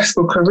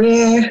successful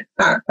career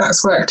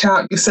that's worked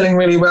out. You're selling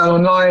really well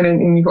online,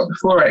 and you've got the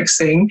Forex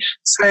thing.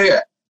 So,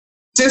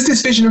 does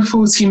this vision of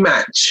 40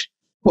 match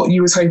what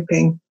you was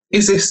hoping?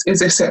 Is this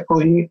it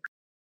for you?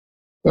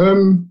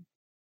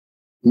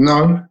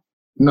 No.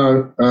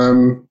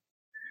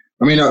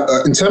 I mean,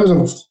 in terms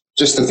of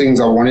just the things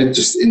I wanted,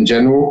 just in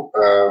general,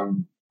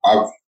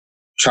 I've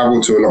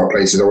traveled to a lot of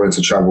places. I wanted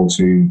to travel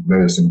to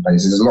various different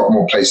places. There's a lot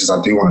more places I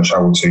do want to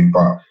travel to,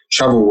 but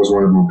travel was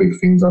one of my big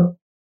things. That,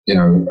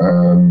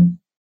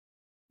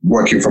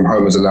 working from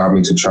home has allowed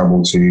me to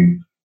travel to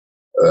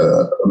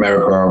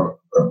America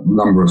a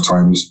number of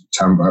times,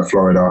 Tampa,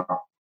 Florida,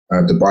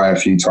 Dubai a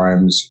few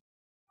times.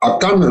 I've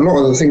done a lot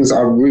of the things that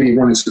I really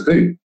wanted to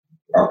do.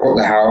 I bought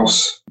the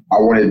house.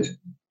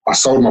 I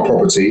sold my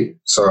property,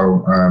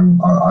 so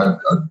I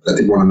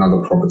did want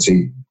another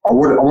property. I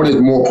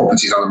wanted more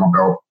properties under my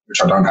belt,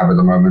 which I don't have at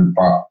the moment,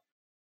 but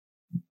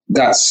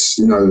that's,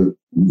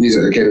 these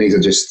are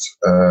just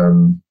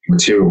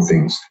material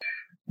things.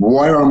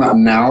 Where I'm at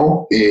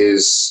now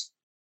is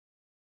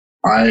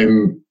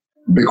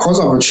because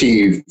I've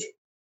achieved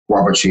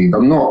what I've achieved,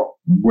 I'm not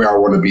where I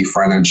want to be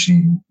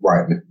financially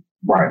right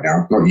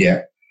now, not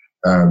yet.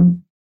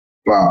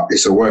 but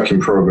it's a work in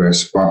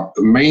progress. But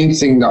the main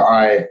thing that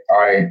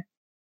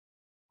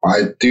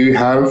I do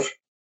have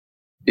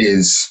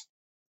is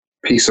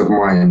peace of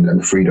mind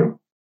and freedom.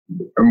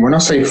 And when I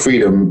say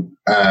freedom,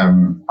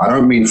 I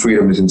don't mean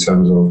freedom is in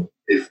terms of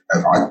if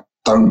I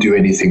don't do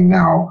anything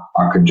now,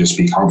 I can just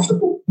be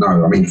comfortable.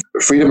 No, I mean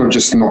freedom of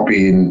just not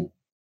being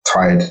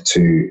tied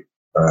to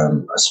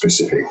a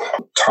specific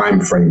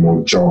time frame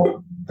or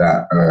job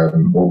that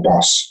or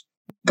boss.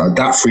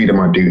 That freedom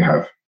I do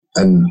have.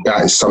 And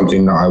that is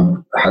something that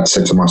I had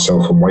said to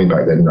myself from way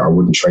back then that I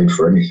wouldn't trade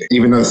for anything.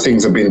 Even though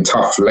things have been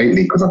tough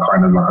lately because I've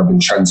been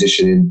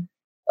transitioning,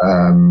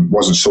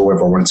 wasn't sure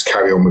whether I wanted to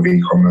carry on with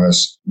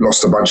e-commerce,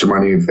 lost a bunch of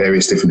money with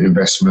various different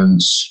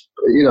investments.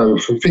 You know,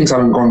 things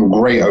haven't gone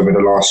great over the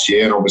last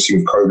year. And obviously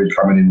with COVID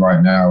coming in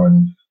right now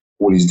and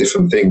all these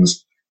different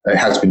things, it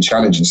has been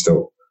challenging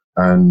still.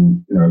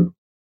 And, you know,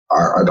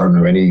 I don't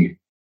know any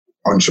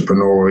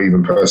entrepreneur or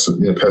even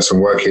person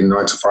working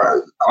 9 to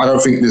 5. I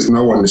don't think there's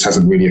no one this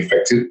hasn't really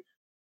affected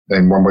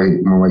in one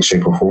way,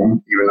 shape or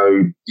form, even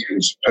though even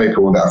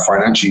people that are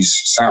financially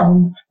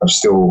sound have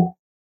still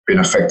been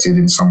affected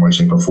in some way,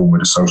 shape or form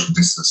with the social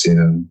distancing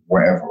and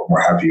whatever,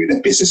 what have you.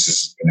 Their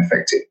businesses have been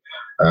affected.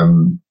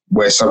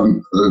 Where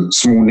some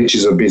small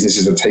niches of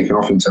businesses have taken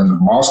off in terms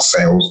of mask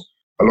sales,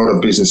 a lot of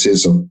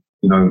businesses have,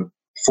 you know,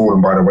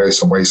 fallen by the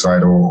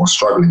wayside or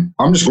struggling.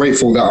 I'm just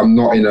grateful that I'm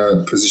not in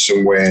a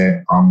position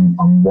where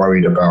I'm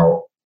worried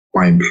about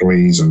my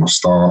employees and my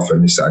staff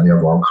and this, that, and the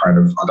other.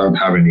 I don't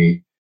have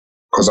any,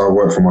 because I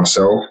work for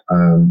myself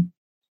and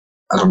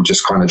I'm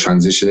just kind of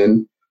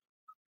transitioning.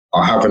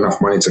 I have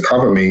enough money to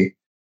cover me,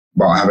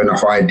 but I have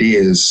enough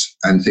ideas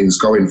and things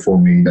going for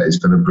me that is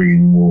going to bring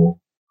in more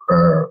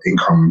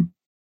income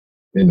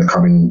in the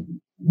coming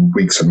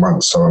weeks and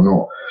months. So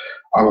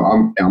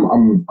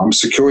I'm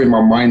securing my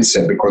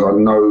mindset because I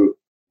know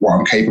what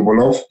I'm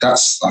capable of.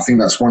 I think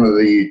that's one of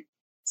the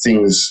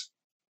things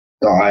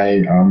that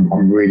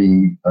I'm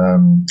really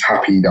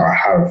happy that I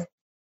have,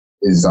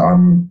 is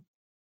that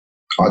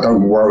I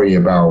don't worry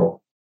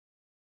about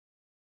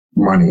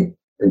money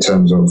in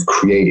terms of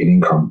creating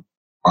income.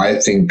 I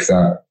think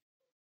that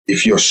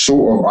if you're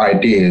short of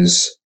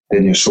ideas,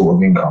 then you're short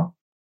of income.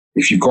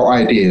 If you've got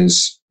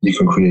ideas, you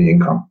can create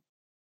income.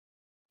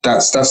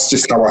 That's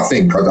just how I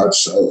think.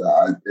 Because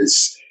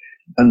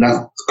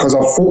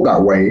I've thought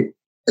that way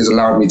has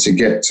allowed me to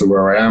get to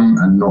where I am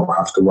and not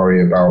have to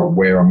worry about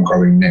where I'm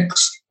going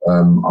next.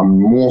 I'm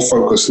more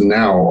focused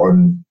now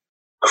on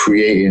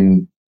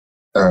creating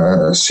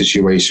a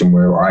situation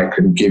where I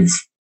can give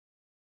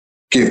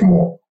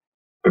more,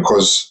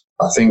 because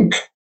I think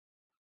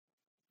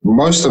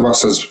most of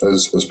us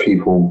as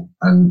people,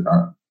 and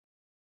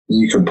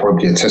you can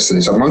probably attest to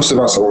this, most of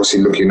us are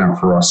obviously looking out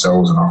for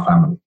ourselves and our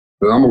family.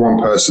 The number one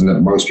person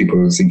that most people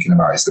are thinking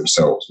about is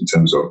themselves, in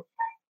terms of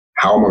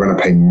how am I going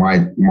to pay my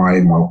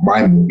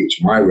mortgage,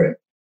 my rent,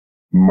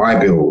 my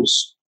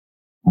bills,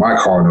 my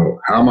car note?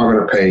 How am I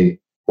going to pay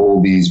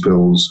all these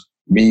bills?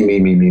 Me,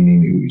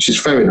 which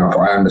is fair enough.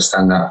 I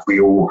understand that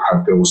we all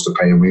have bills to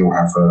pay and we all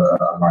have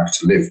a life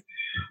to live.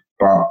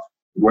 But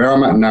where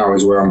I'm at now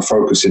is where I'm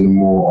focusing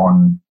more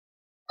on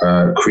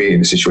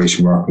creating a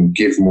situation where I can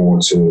give more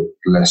to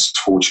less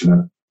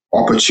fortunate.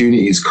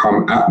 Opportunities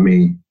come at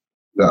me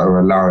that are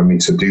allowing me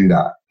to do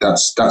that.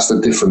 That's the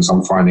difference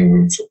I'm finding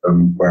with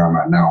where I'm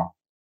at now.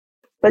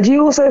 But do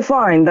you also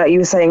find that you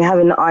were saying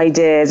having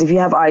ideas, if you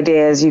have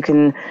ideas, you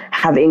can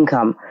have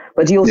income.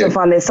 But do you also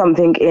find there's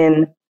something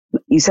in,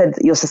 you said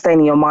you're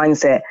sustaining your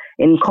mindset,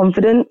 in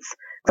confidence?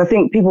 I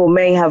think people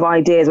may have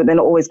ideas, but they're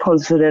not always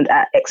confident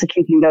at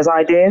executing those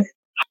ideas.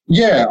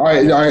 Yeah,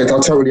 I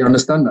totally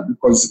understand that,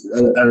 because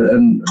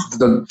and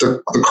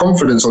the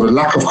confidence or the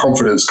lack of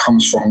confidence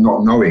comes from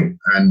not knowing,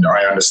 and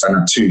I understand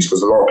that too,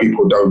 because a lot of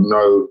people don't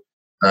know.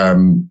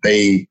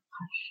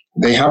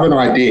 They have an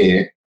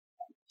idea,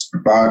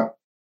 but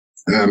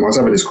I was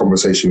having this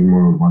conversation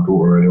with my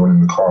daughter earlier on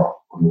in the car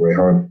on the way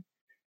home.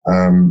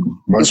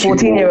 Most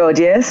 14-year-old,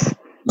 yes.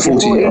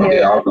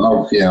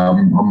 14-year-old, yeah.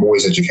 I'm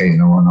always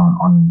educating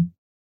on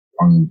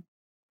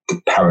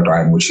the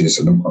paradigm, which is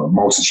a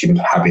multitude of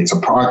habits.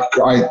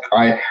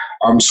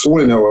 I'm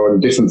schooling her on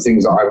different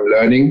things that I'm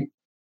learning,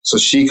 so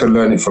she can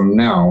learn it from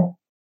now,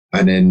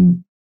 and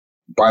then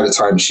by the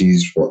time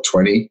she's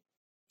 20,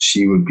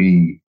 she would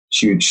be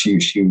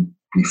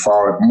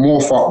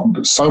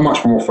so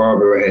much more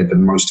farther ahead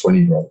than most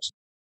 20-year-olds.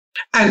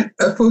 And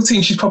at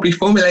 14, she's probably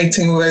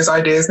formulating all those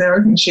ideas now,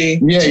 isn't she?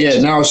 Yeah.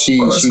 Now she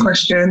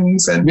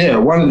questions and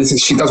one of the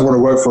things, she does want to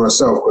work for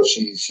herself because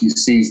she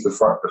sees the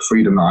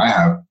freedom that I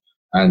have,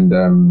 and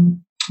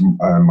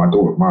my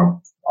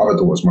other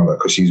daughter's mother,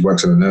 because she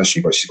works in a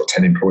nursery, but she's got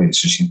 10 employees,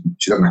 so she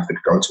doesn't have to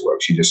go to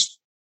work. She just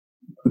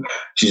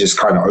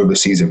kind of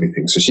oversees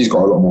everything, so she's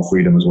got a lot more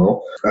freedom as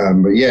well.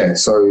 But yeah,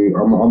 so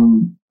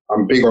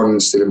I'm big on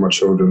instilling my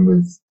children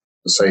with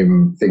the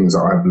same things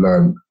that I've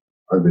learned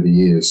over the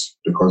years,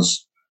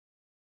 because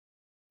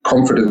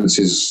confidence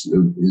is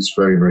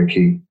very, very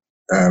key.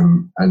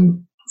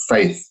 And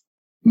faith,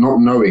 not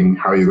knowing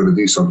how you're going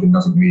to do something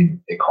doesn't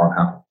mean it can't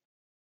happen.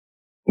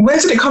 Where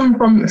did it come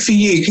from for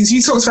you? Because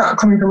you talked about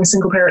coming from a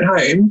single parent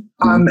home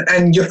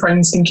and your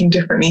friends thinking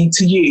differently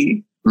to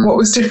you. What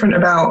was different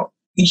about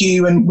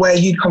you and where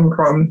you'd come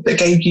from that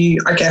gave you,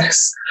 I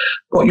guess,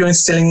 what you're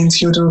instilling into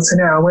your daughter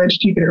now? Where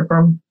did you get it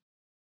from?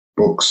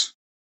 Books.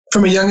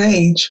 From a young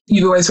age,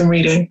 you've always been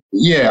reading?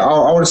 Yeah,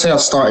 I would say I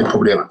started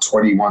probably at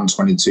 21,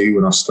 22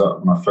 when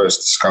I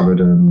first discovered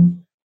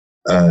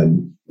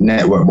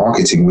network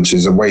marketing, which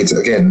is a way to,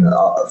 again,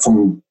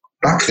 from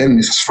back then,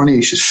 it's funny,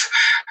 it's just,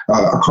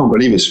 I can't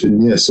believe it's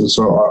been years.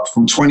 So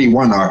from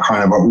 21,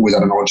 I've always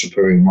had an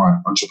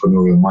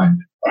entrepreneurial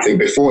mind. I think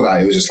before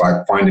that, it was just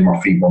like finding my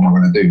feet, what am I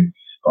going to do?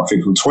 But I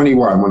think from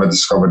 21, when I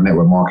discovered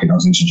network marketing, I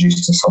was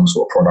introduced to some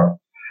sort of product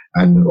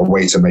and a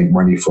way to make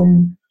money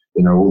from,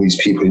 all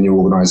these people in your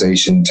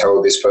organization,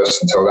 tell this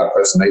person, tell that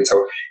person, they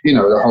tell,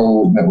 the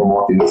whole network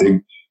marketing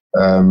thing.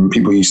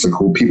 People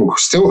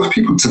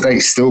today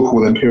still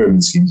call them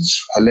pyramid schemes.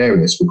 It's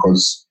hilarious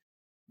because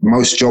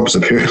most jobs are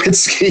pyramid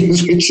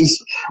schemes, which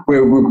is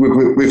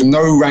with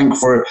no rank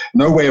for,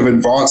 no way of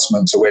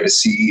advancement to where the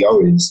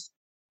CEO is.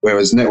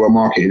 Whereas network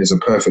marketing is a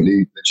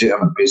perfectly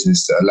legitimate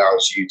business that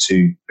allows you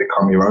to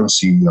become your own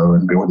CEO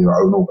and build your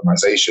own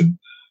organization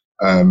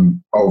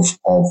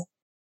of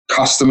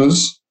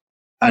customers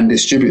and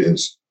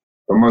distributors.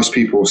 But most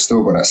people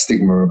still got that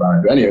stigma about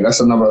it. But anyway, that's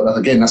another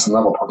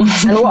problem.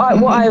 And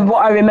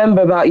what I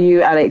remember about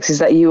you, Alex, is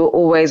that you were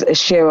always a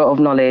sharer of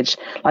knowledge.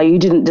 Like, you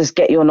didn't just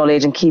get your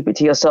knowledge and keep it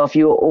to yourself.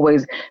 You were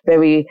always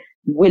very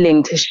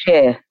willing to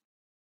share.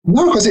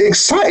 No, because it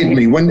excited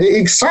me.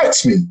 It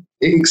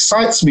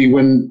excites me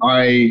when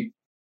I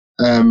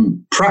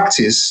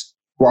practice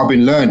what I've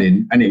been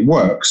learning and it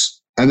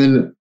works. And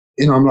then,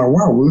 I'm like,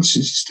 wow, well,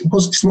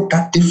 it's not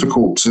that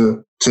difficult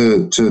to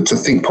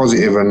think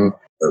positive and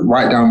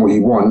write down what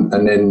you want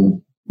and then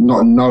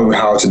not know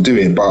how to do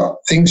it. But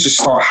things just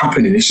start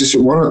happening. It's just, this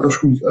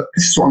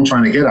is what I'm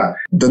trying to get at.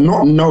 The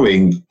not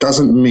knowing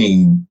doesn't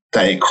mean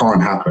that it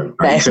can't happen.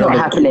 That it's not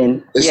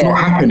happening. It's not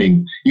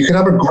happening. You can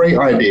have a great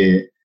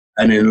idea.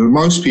 And then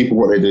most people,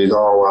 what they do is,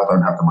 I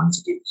don't have the money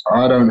to do this.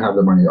 I don't have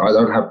the money. I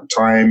don't have the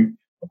time.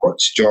 I've got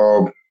this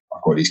job.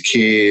 I've got these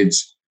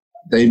kids.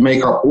 They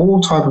make up all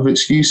type of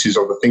excuses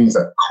of the things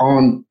that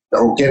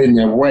will get in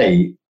their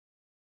way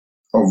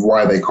of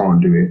why they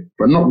can't do it.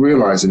 But not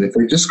realizing if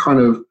they just kind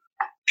of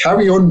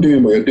carry on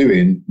doing what you're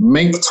doing,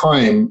 make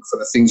time for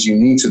the things you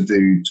need to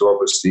do to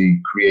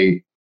obviously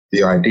create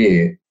the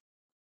idea,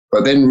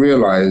 but then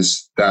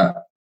realize that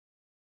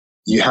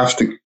you have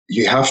to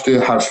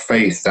have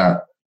faith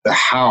that the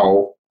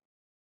how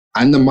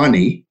and the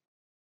money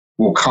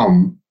will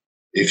come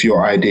if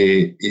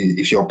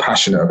you're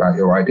passionate about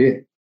your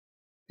idea.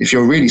 If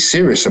you're really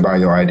serious about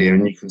your idea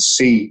and you can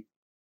see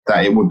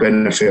that it would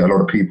benefit a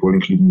lot of people,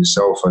 including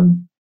yourself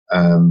and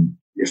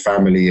your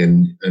family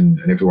and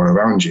everyone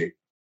around you.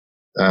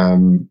 I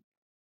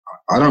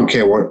don't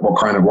care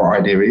what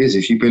idea it is.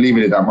 If you believe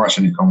in it that much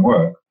and it can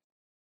work,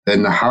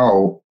 then the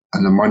how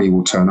and the money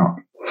will turn up.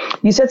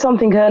 You said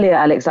something earlier,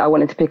 Alex, that I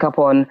wanted to pick up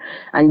on,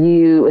 and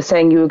you were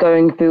saying you were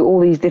going through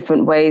all these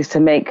different ways to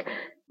make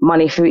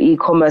money through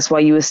e-commerce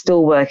while you were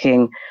still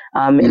working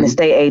in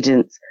estate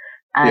agents.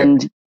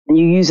 And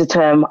you use the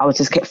term, I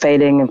just kept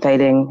failing and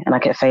failing, and I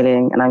kept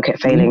failing and I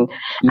kept failing.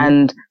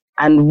 And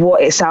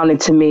what it sounded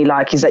to me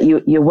like is that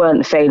you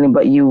weren't failing,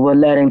 but you were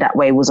learning that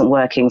way wasn't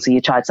working. So you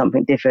tried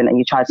something different and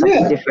you tried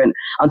something different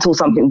until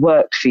something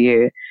worked for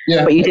you.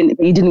 Yeah. But you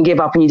didn't give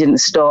up and you didn't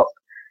stop.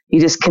 You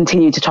just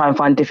continue to try and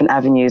find different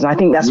avenues. And I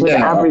think that's where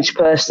the average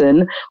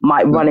person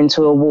might run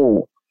into a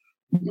wall.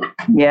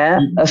 Yeah,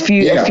 a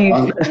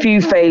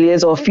few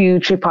failures or a few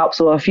trip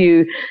ups or a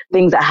few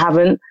things that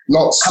haven't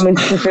come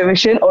into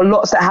fruition or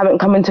lots that haven't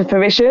come into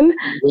fruition.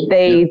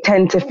 They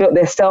tend to feel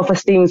their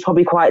self-esteem is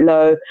probably quite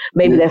low.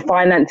 Maybe their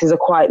finances are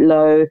quite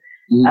low,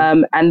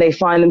 and they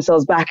find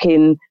themselves back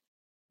in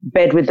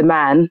bed with the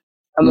man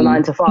on the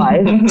 9 to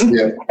 5,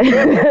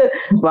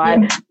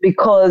 right?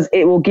 Because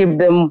it will give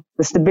them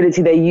the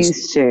stability they're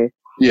used to.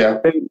 Yeah.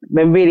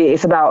 When really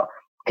it's about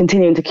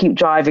continuing to keep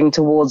driving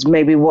towards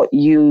maybe what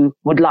you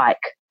would like.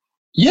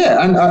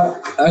 Yeah, and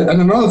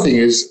another thing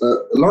is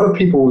a lot of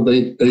people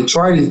they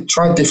try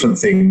different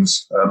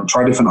things,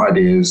 try different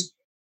ideas,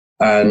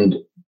 and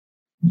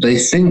they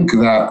think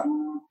that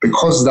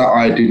because that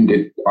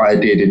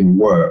idea didn't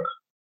work,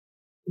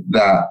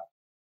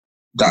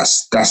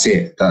 that's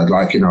it. That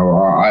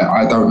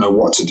I don't know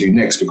what to do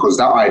next because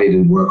that idea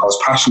didn't work. I was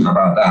passionate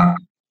about that,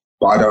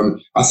 but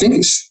I think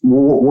it's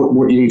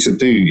what you need to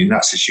do in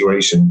that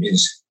situation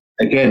is.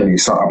 Again,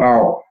 it's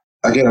about,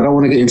 I don't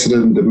want to get into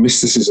the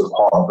mysticism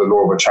part of the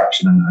law of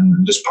attraction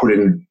and just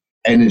putting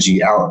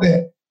energy out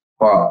there.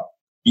 But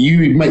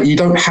you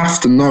don't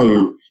have to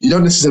know, you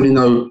don't necessarily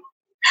know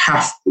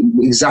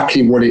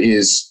exactly what it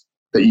is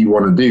that you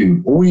want to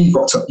do. All you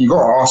got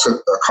to ask a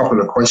couple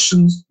of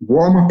questions.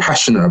 What am I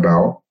passionate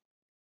about?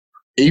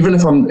 Even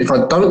if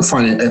I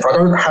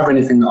don't have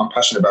anything that I'm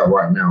passionate about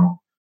right now,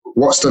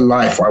 what's the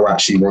life I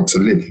actually want to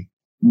live?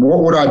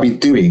 What would I be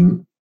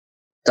doing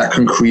that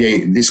can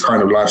create this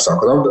kind of lifestyle?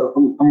 Because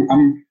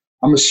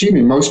I'm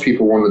assuming most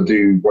people want to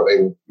do what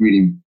they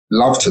really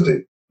love to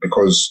do,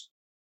 because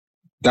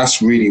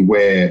that's really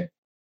where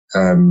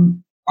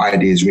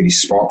ideas really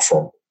spark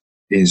from,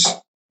 is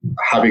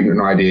having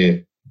an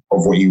idea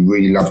of what you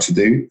really love to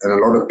do. And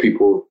a lot of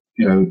people,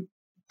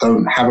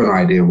 don't have an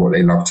idea of what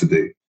they love to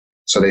do.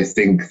 So they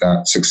think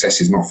that success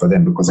is not for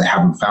them because they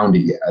haven't found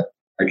it yet.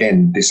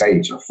 Again, this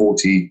age of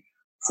 40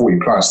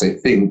 plus, they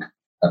think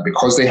that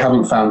because they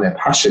haven't found their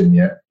passion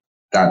yet,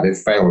 that they've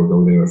failed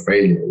or they're a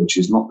failure, which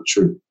is not the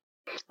truth.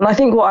 And I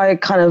think what I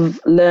kind of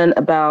learned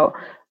about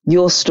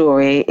your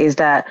story is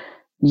that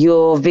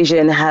your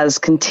vision has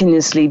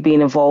continuously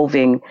been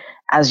evolving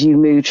as you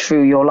moved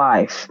through your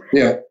life.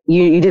 Yeah.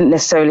 You didn't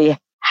necessarily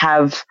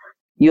have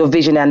your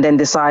vision and then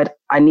decide,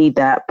 I need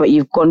that, but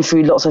you've gone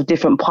through lots of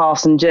different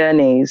paths and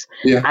journeys,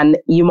 and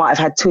you might have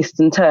had twists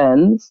and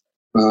turns,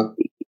 but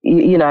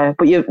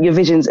your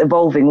vision's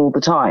evolving all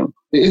the time.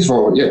 It is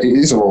evolving. Yeah, it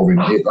is evolving.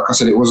 Like I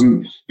said, it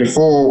wasn't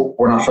before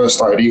when I first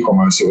started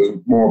e-commerce. It was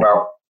more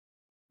about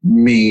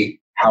me,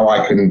 how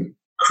I can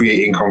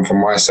create income for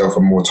myself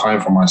and more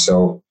time for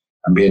myself,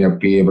 and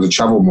be able to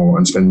travel more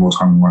and spend more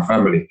time with my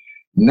family.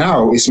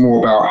 Now it's more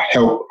about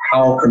help.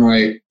 How can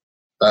I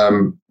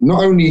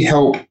not only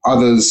help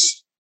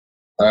others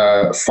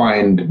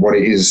find what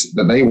it is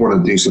that they want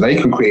to do, so they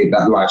can create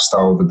that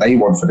lifestyle that they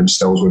want for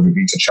themselves, whether it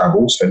be to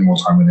travel, spend more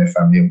time with their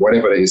family, and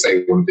whatever it is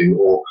they want to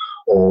do,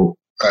 or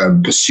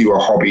pursue a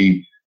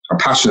hobby, a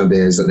passion of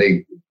theirs that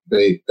they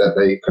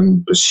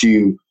can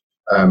pursue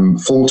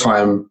full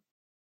time.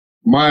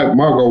 My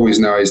goal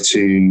now is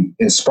to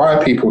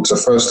inspire people to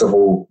first of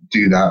all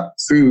do that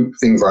through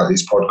things like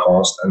this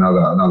podcast and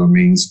other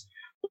means,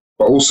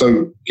 but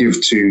also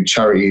give to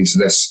charities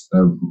less,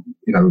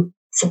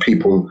 for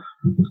people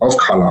of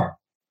colour,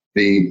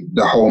 the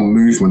whole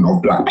movement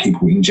of Black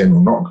people in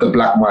general, not the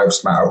Black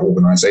Lives Matter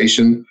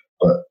organisation,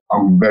 but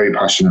I'm very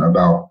passionate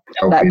about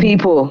helping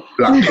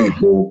Black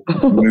people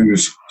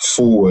move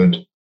forward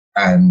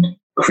and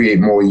create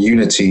more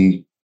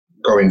unity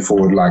going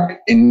forward, like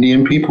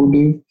Indian people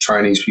do,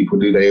 Chinese people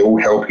do. They all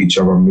help each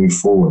other move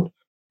forward.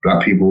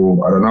 Black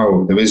people, I don't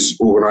know, there is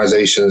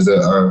organisations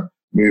that are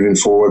moving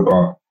forward,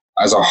 but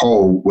as a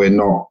whole, we're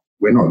not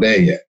there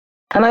yet.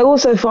 And I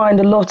also find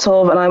a lot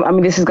of, and I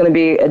mean, this is going to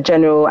be a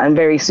general and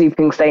very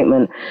sweeping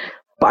statement,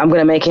 but I'm going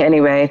to make it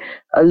anyway,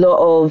 a lot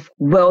of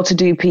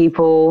well-to-do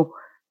people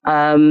who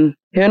are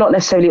not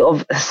necessarily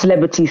of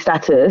celebrity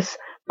status,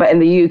 but in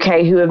the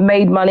UK who have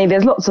made money.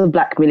 There's lots of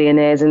Black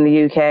millionaires in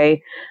the UK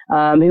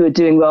who are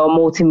doing well,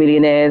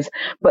 multimillionaires,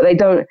 but they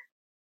don't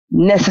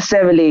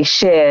necessarily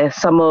share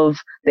some of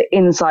the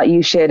insight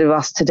you shared with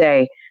us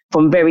today,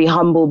 from very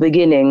humble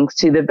beginnings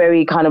to the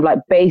very kind of like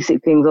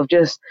basic things of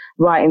just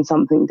writing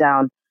something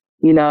down,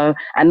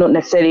 and not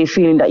necessarily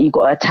feeling that you've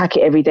got to attack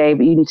it every day,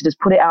 but you need to just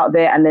put it out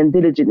there and then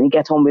diligently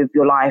get on with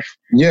your life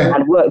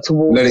and work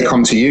towards it. Let it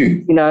come to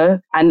you.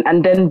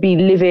 And then be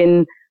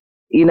living,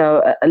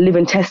 a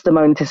living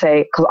testimony to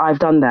say, because I've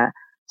done that.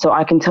 So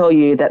I can tell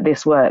you that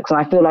this works.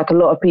 And I feel like a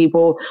lot of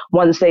people,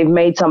 once they've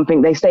made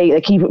something, they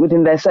keep it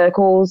within their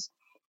circles.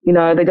 They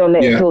don't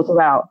let it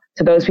filter out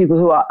to those people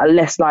who are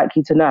less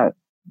likely to know.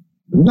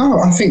 No,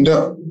 I think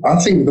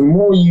the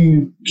more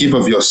you give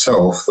of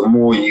yourself, the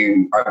more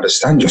you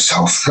understand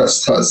yourself.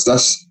 That's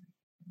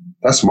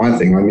my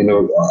thing. I mean,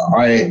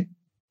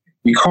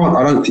 you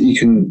can't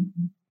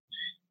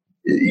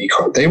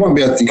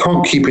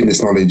keep in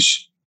this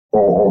knowledge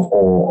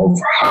of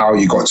how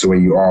you got to where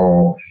you are,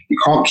 or you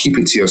can't keep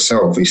it to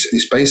yourself.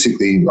 It's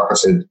basically, like I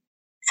said,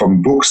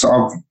 from books that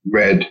I've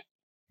read,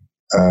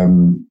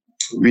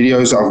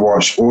 videos that I've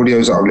watched,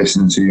 audios that I've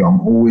listened to. I'm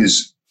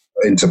always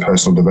into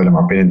personal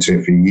development. I've been into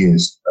it for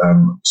years.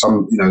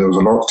 There was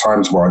a lot of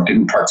times where I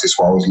didn't practice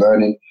what I was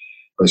learning,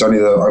 but it's only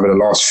over the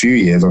last few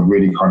years I've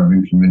really kind of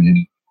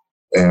implemented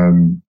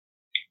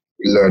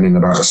learning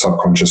about the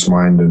subconscious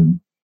mind and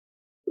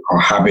our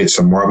habits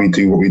and why we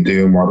do what we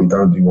do and why we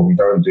don't do what we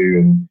don't do,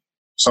 and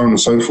so on and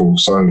so forth.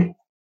 So, I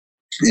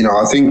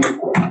think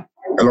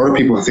a lot of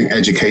people think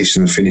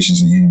education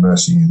finishes at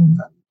university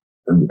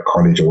and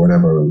college or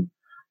whatever.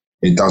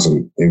 It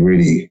doesn't. It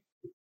really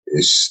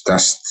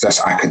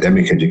that's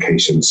academic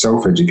education.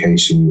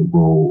 Self-education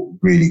will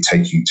really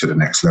take you to the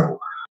next level.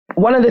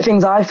 One of the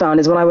things I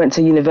found is when I went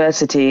to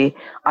university,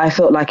 I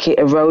felt like it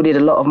eroded a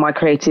lot of my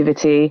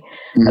creativity,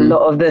 a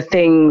lot of the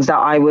things that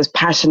I was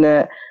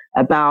passionate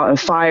about and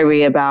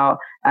fiery about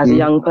as a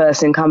young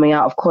person coming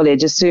out of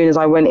college. As soon as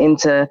I went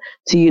into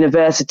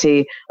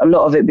university, a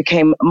lot of it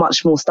became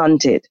much more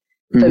stunted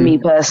for me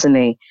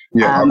personally.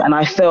 And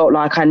I felt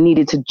like I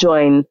needed to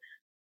join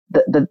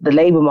the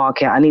labor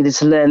market. I needed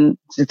to learn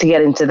to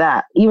get into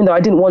that, even though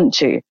I didn't want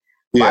to.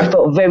 But I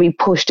felt very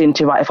pushed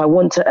into, if I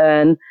want to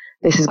earn,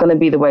 this is going to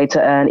be the way to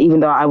earn,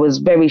 even though I was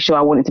very sure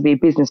I wanted to be a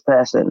business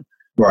person.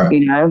 Right.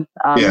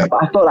 But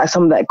I felt like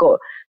some of that got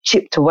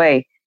chipped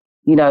away,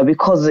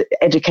 because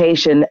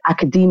education,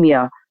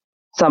 academia,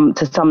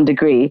 to some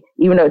degree,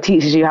 even though it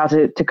teaches you how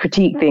to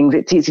critique things,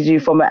 it teaches you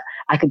from an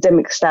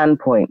academic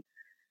standpoint.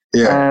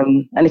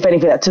 And if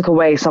anything, that took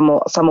away some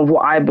of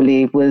what I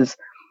believe was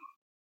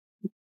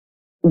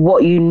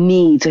what you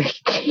need to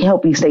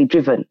help you stay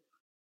driven?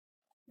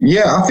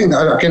 Yeah, I think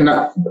that, again,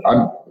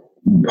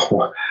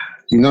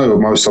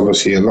 most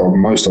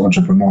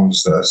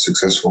entrepreneurs that are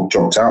successful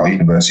dropped out of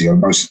university, or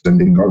most of them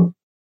didn't go.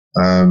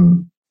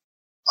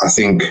 I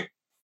think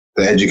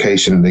the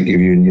education that they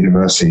give you in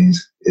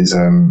universities is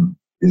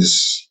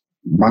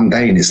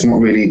mundane. It's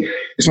not really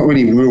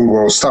real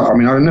world stuff. I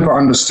mean, I never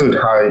understood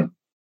how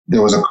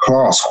there was a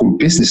class called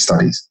business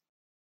studies.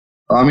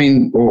 I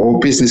mean, or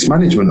business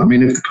management. I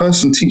mean, if the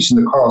person teaching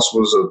the class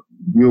was a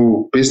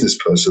real business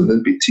person,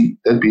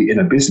 they'd be in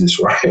a business,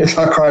 right?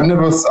 Like, I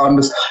never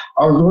understood.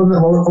 I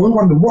always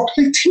wondered, what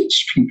do they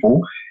teach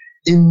people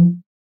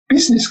in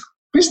business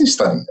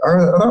studies? I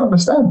don't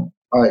understand.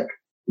 Like,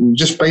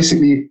 just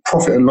basically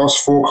profit and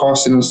loss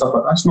forecasting and stuff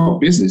like that. That's not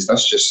business.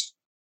 That's just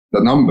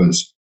the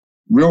numbers.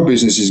 Real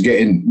business is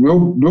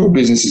real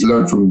business is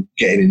learned from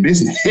getting in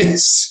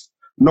business,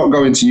 not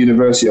going to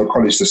university or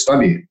college to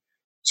study it.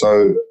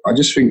 So I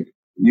just think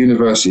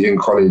university and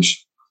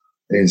college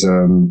is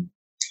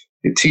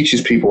it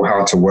teaches people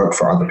how to work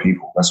for other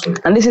people. That's what.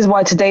 And this is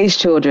why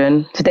today's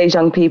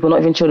young people, not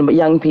even children, but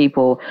young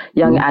people,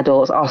 young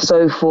adults are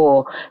so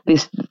for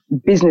this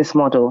business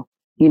model,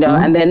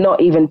 and they're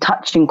not even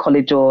touching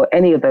college or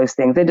any of those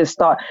things. They just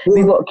start.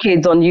 We've got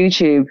kids on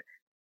YouTube,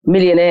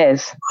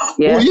 millionaires.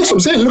 Yeah. Well, yes,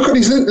 I'm saying, look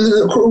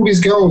at all these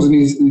girls and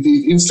these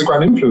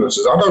Instagram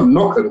influencers. I don't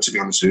knock them, to be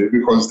honest with you,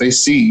 because they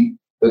see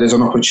that there's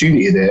an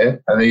opportunity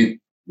there, and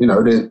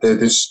they're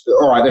just,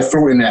 all right, they're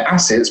flaunting their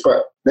assets,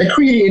 but they're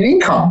creating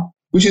income,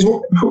 which is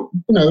what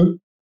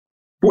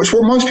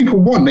most people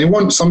want. They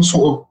want some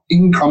sort of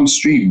income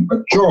stream.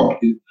 A job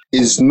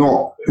is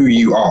not who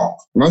you are.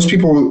 Most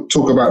people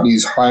talk about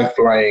these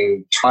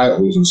high-flying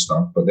titles and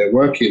stuff, but they're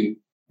working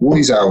all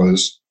these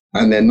hours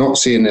and they're not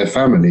seeing their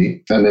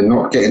family and they're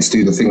not getting to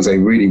do the things they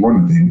really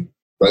want to do,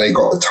 but they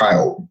got the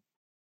title.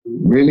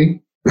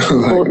 Really?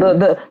 Well,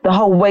 the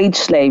whole wage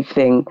slave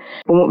thing,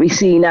 from what we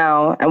see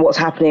now and what's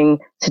happening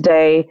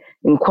today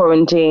in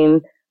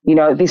quarantine,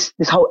 this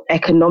whole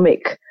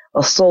economic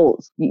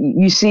assault,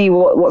 you see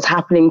what's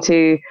happening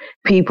to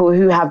people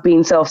who have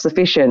been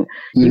self-sufficient.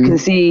 You can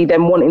see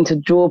them wanting to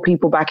draw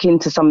people back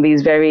into some of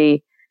these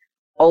very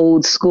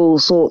old school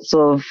sorts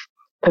of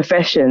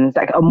professions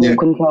that are more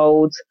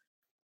controlled.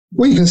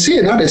 Well, you can see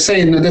it now. They're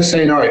saying,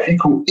 all right,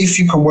 if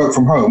you can work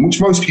from home,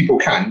 which most people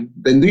can,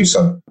 then do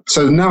so.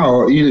 So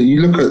now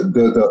you look at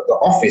the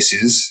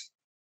offices.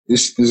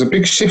 There's a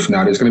big shift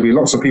now. There's going to be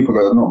lots of people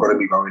that are not going to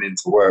be going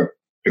into work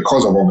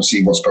because of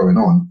obviously what's going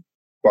on.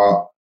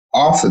 But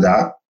after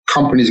that,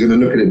 companies are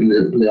going to look at it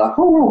and be like,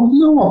 oh, well, you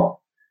know what?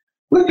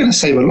 We're going to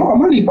save a lot of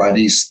money by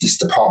this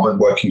department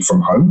working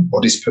from home,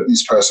 or this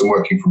person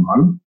working from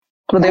home.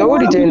 Well, they're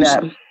already doing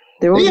that.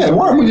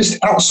 Why don't we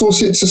just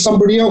outsource it to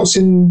somebody else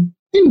in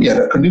India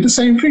that can do the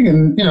same thing?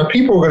 And,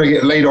 people are going to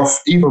get laid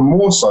off even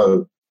more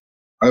so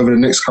over the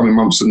next coming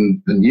months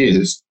and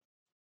years.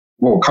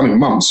 Well, coming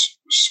months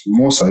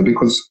more so,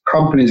 because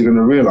companies are going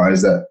to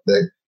realize that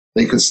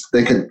they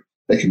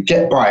could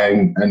get by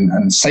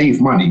and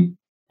save money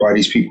by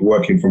these people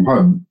working from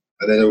home.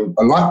 And then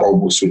a light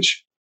bulb will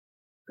switch.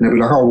 And they'll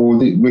be like, oh,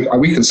 well,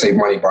 we can save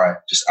money by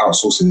just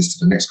outsourcing this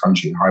to the next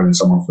country and hiring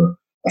someone for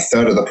a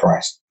third of the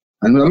price.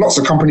 And lots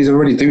of companies are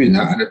already doing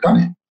that and have done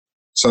it.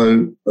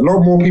 So a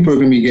lot more people are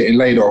going to be getting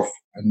laid off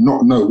and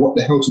not know what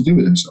the hell to do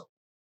with themselves.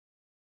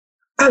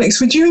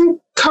 Alex, would you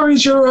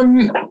encourage your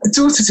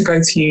daughter to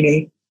go to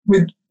uni?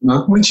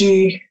 No. Would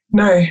you?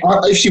 No.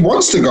 If she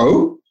wants to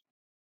go,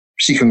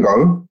 she can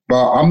go.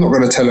 But I'm not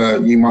going to tell her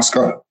you must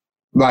go,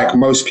 like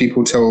most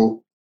people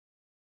tell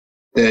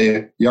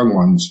their young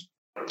ones.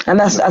 And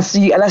that's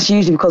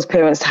usually because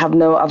parents have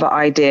no other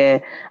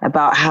idea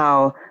about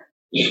how.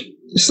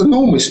 It's the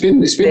norm. It's been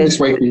this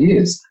way for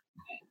years.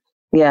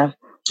 Yeah.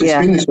 It's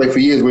been this way for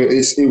years.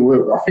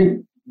 I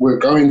think we're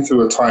going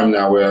through a time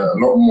now where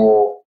a lot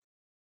more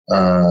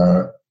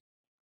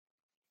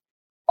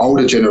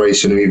older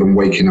generation are even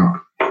waking up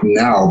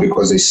now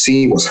because they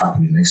see what's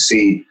happening. They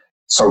see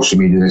social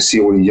media. They see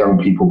all the young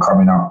people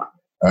coming up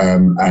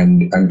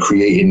and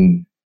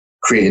creating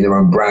their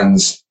own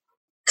brands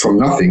from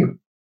nothing,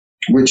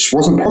 which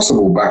wasn't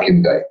possible back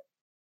in the day.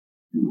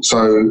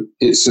 So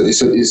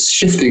it's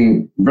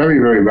shifting very,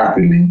 very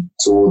rapidly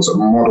towards a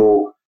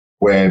model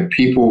where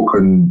people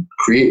can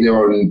create their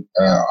own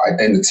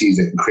identities,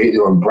 they can create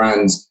their own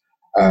brands,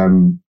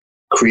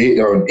 create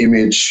their own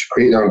image,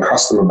 create their own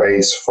customer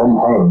base from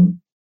home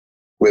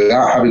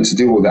without having to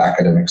do all the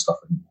academic stuff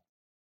anymore.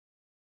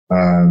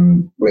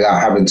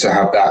 Without having to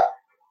have that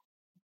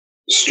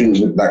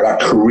stringent, that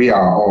career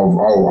of,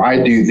 oh,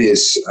 I do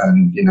this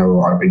and,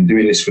 I've been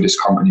doing this for this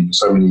company for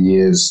so many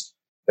years.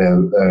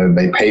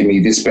 They pay me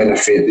this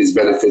benefit, these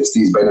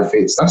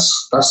benefits.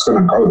 That's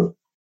going to go.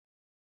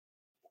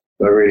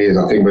 That really is.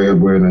 I think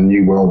we're in a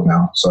new world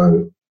now.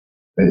 So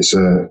it's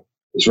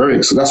very.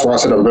 That's why I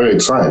said I'm very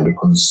excited,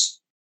 because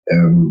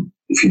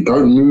if you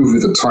don't move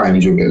with the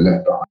times, you'll get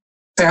left behind.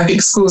 So I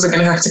think schools are going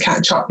to have to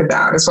catch up with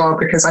that as well,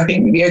 because I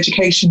think the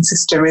education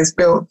system is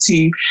built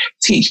to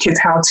teach kids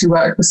how to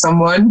work with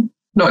someone.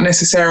 not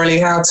necessarily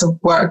how to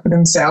work for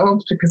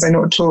themselves because they're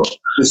not taught.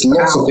 There's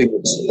lots of things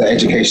the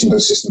education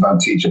system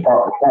don't teach.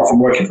 Apart from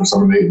working for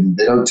someone,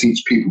 they don't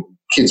teach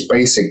kids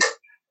basic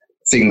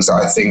things that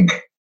I think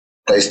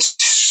they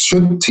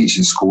should teach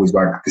in school, is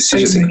like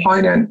decision making.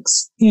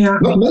 Finance. Yeah.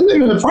 Not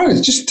even finance,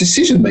 just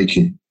decision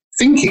making,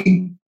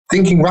 thinking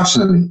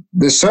rationally.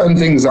 There's certain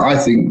things that I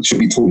think should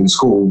be taught in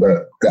school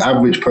that the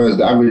average person,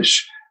 the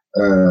average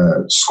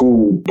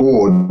school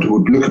board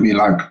would look at me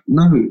like,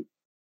 no,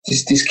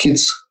 these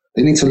kids,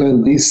 they need to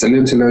learn this, they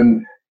need to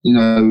learn,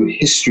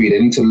 history, they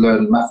need to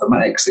learn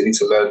mathematics, they need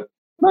to learn.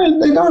 No,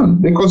 they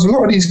don't, because a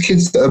lot of these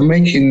kids that are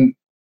making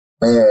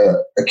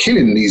a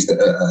killing, these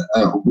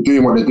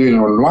doing what they're doing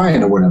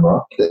online or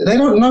whatever, they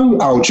don't know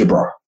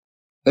algebra,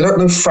 they don't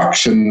know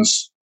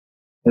fractions,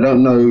 they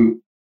don't know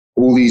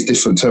all these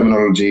different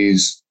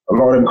terminologies. A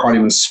lot of them can't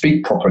even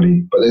speak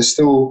properly, but they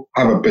still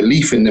have a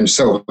belief in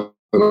themselves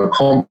and a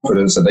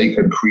confidence that they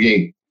can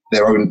create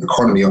their own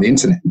economy on the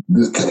internet.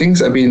 The things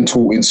that are being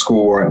taught in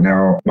school right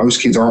now,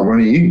 most kids aren't going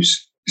to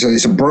use. So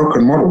it's a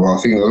broken model. I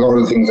think a lot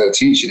of the things they're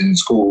teaching in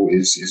school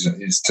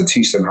is to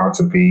teach them how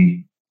to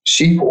be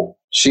sheep,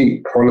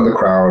 follow the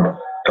crowd,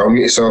 go and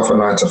get yourself a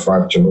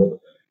 9-to-5 job,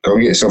 go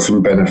and get yourself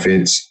some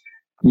benefits.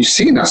 You've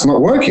seen that's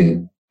not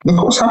working.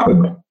 Look what's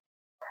happened.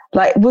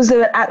 Like, was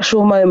there an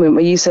actual moment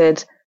where you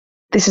said,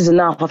 this is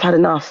enough, I've had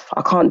enough,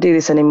 I can't do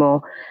this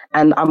anymore,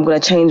 and I'm going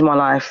to change my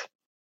life?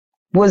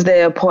 Was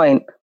there a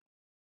point?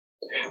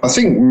 I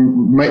think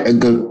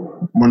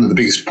one of the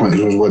biggest points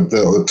was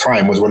the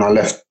time was when I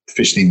left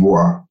Fish Need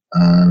Water.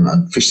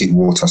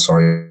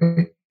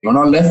 When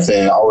I left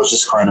there, I was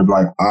just kind of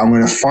like, I'm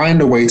going to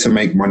find a way to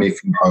make money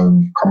from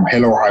home, come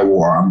hell or high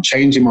water. I'm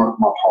changing my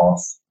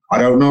path. I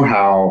don't know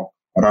how.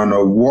 I don't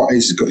know what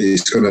is going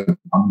to.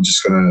 I'm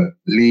just going to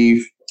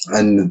leave,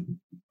 and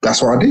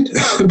that's what I did.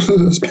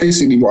 That's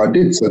basically what I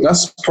did. So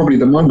that's probably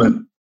the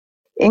moment.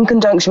 In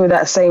conjunction with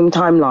that same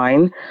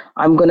timeline,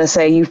 I'm going to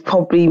say you've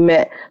probably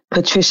met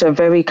Patricia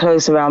very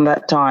close around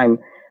that time.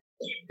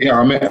 Yeah,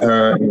 I met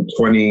her in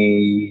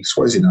 20,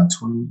 what is it now?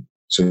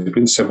 So it's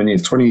been 7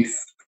 years,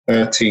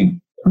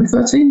 2013.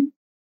 2013?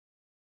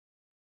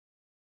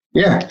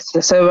 Yeah.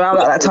 So around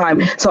that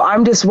time. So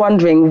I'm just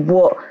wondering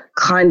what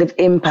kind of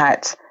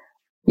impact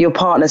your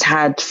partners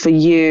had for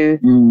you.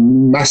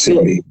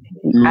 Massively.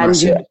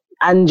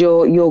 And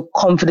your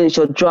confidence,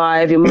 your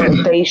drive, your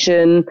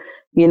motivation,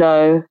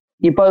 you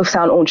both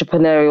sound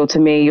entrepreneurial to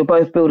me. You're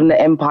both building an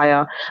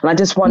empire. And I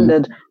just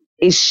wondered,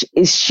 is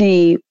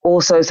she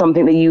also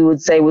something that you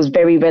would say was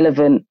very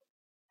relevant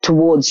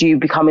towards you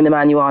becoming the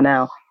man you are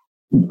now?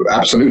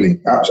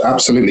 Absolutely.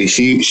 Absolutely.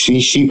 She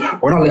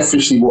when I left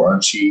Fish Need Water,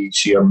 she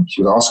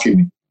was asking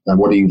me,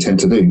 what do you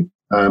intend to do?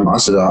 I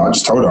said, I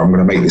just told her I'm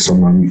going to make this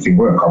online thing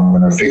work. I'm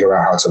going to figure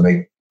out how to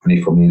make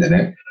money from the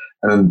internet.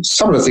 And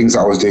some of the things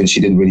that I was doing, she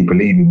didn't really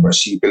believe in, but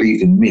she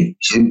believed in me.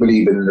 She didn't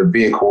believe in the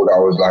vehicle that I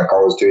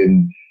was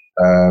doing,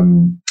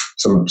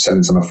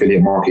 selling some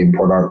affiliate marketing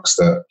products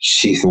that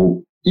she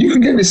thought, you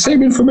can get the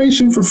same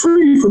information for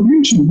free from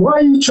YouTube.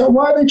 Why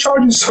are they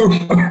charging so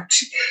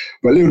much?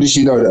 But little did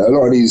she know that a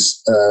lot of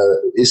these,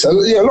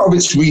 a lot of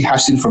it's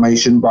rehashed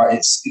information, but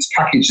it's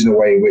packaged in a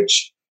way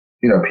which,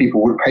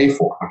 people would pay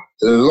for.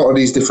 There's a lot of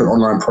these different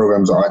online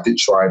programs that I did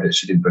try that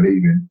she didn't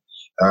believe in.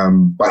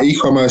 But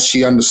e-commerce,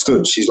 she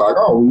understood. She's like,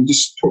 oh, you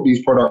just put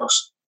these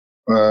products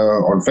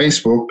on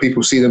Facebook.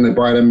 People see them, they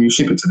buy them, you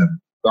ship it to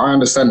them. So I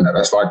understand that.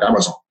 That's like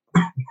Amazon.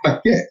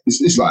 Yeah,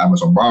 it's like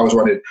Amazon. But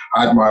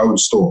I had my own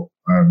store.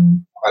 I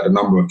had a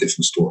number of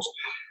different stores.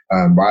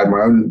 But I had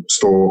my own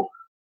store.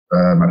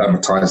 I'd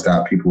advertise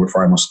that. People would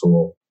find my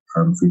store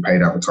through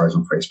paid advertising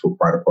on Facebook,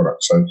 buy the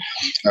product. So,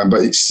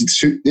 but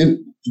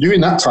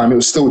during that time, it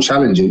was still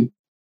challenging.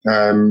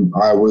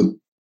 I would,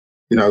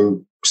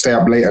 stay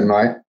up late at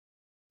night.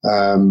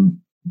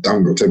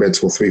 Don't go to bed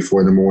till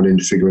 3-4 in the morning,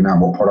 figuring out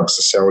what products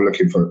to sell,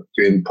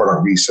 doing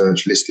product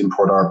research, listing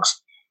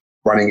products,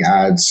 running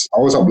ads. I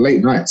was up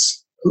late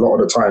nights a lot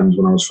of the times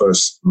when I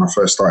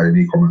first started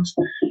in e-commerce.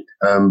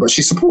 But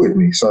she supported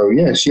me. So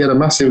yeah, she had a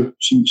massive,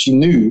 she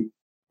knew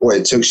what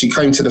it took. She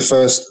came to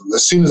as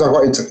soon as I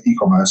got into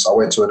e-commerce, I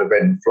went to an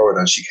event in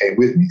Florida and she came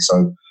with me.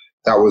 So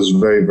that was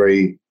very,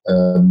 very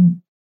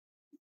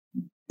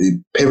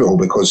pivotal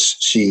because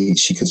she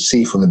could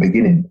see from the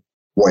beginning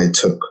what it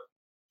took.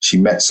 She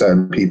met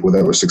certain people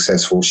that were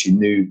successful. She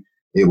knew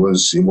it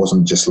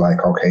wasn't just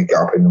like, okay, get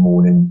up in the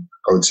morning,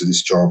 go to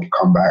this job,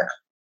 come back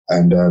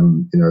and,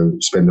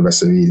 spend the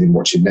rest of the evening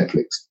watching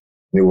Netflix.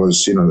 It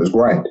was, it was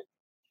grind.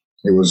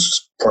 It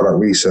was product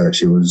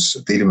research. It was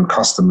dealing with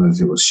customers.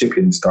 It was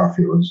shipping stuff.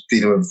 It was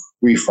dealing with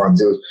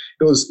refunds.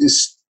 That's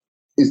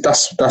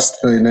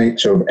the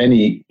nature of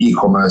any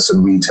e-commerce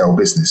and retail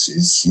business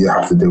is you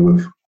have to deal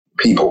with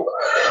people.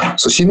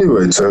 So she knew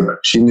what it took.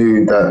 She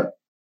knew that,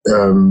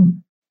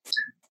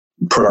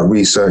 product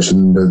research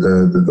and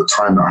the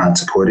time that I had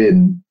to put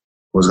in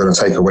was going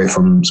to take away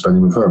from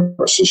spending with her.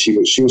 So she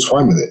was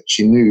fine with it.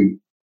 She knew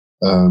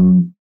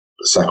the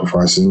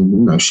sacrifice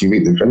and she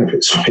reaped the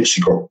benefits from it.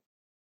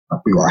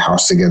 We got a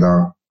house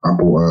together. I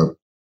bought her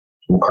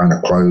all kind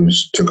of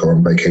clothes, took her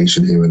on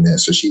vacation here and there.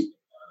 So she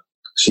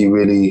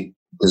really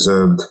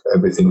deserved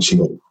everything she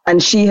got.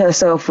 And she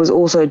herself was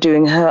also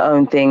doing her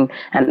own thing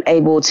and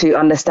able to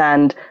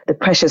understand the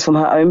pressures from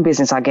her own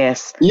business, I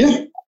guess.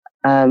 Yeah.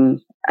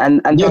 And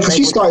yeah, because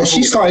she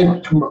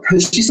started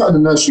the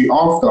nursery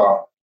after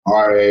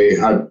I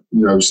had,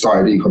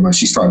 started e-commerce.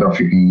 She started, I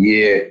think, a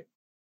year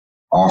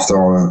after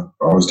I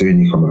was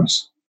doing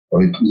e-commerce,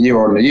 or a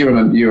year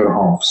and a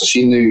half. So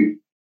she knew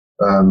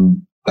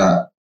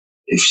that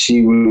if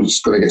she was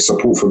going to get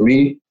support from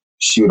me,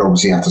 she would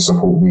obviously have to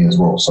support me as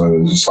well. So it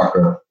was just like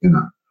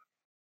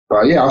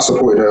but yeah, I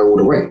supported her all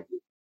the way.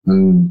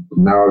 And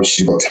now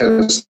she's got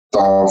 10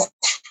 staff,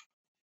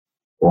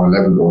 or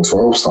 11 or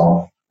 12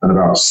 staff, and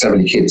about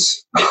 70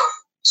 kids.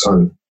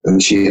 So,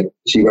 and she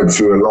went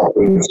through a lot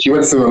with,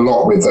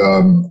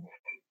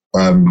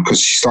 because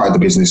she started the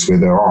business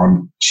with her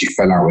aunt. She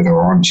fell out with her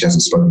aunt. She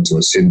hasn't spoken to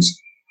her since.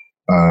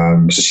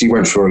 So she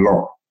went through a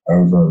lot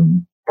of,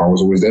 I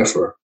was always there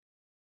for her.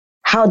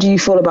 How do you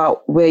feel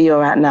about where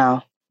you're at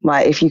now?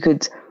 Like, if you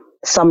could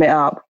sum it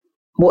up,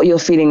 what are your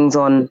feelings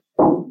on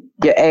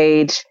your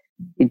age,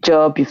 your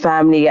job, your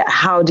family?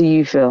 How do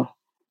you feel?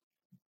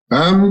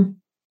 I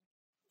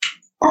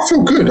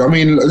feel good. I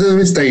mean,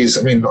 these days,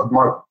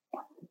 my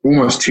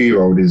almost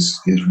 2-year-old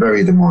is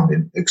very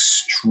demanding,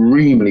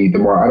 extremely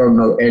demanding. I don't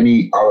know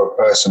any other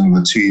person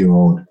with a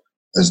 2-year-old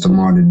as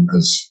demanding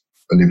as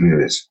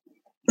Olivia is.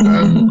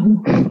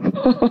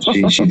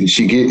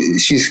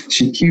 She's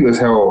cute as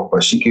hell,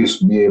 but she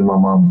gives me and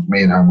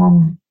her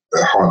mum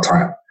a hard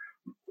time.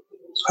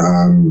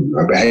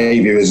 Her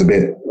behaviour is a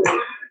bit,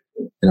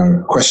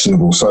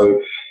 questionable. So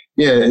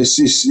yeah,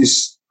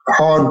 it's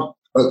hard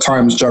at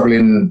times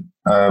juggling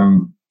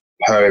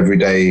her every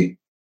day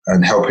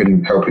and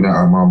helping out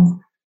her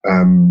mum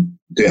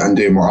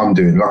doing what I'm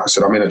doing. Like I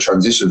said, I'm in a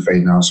transition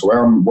phase now. So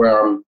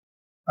where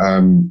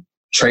I'm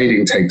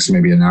trading takes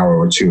maybe an hour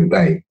or two a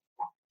day.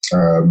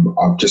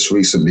 I've just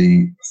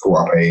recently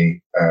thought up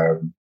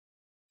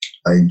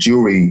a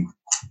jewelry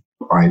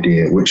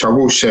idea, which I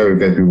will share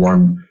with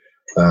everyone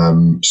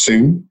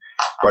soon.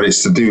 But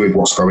it's to do with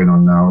what's going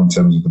on now in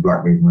terms of the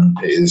Black movement.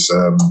 It is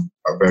a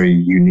very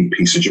unique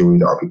piece of jewelry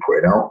that I'll be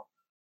putting out.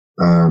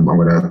 I'm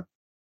going to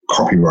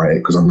copyright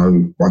it because I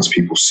know once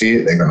people see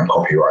it, they're going to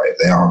copyright it.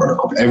 They are going to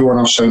copy everyone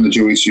I've shown the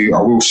jewelry to.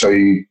 I will show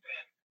you,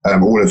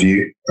 all of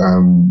you,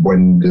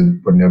 when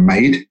they're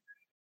made.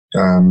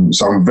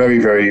 So I'm very,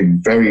 very,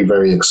 very,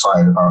 very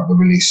excited about the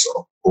release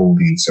of all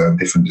these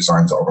different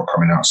designs that are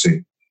coming out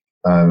soon.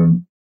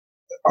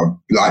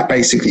 I've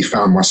basically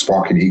found my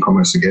spark in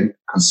e-commerce again,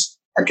 because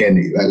again,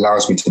 it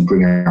allows me to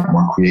bring out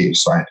my creative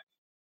side.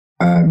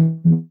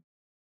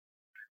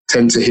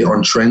 Tend to hit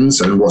on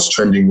trends and what's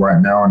trending right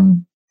now,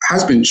 and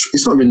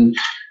it's not been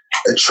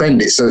a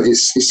trend. It's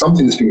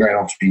something that's been going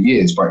on for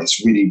years, but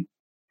it's really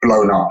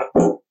blown up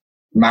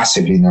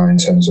massively now in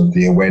terms of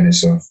the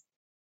awareness of,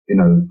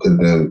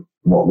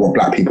 what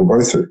Black people go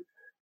through.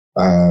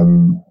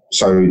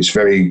 So it's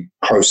very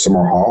close to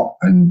my heart,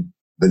 and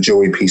the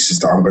jewelry pieces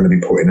that I'm going to be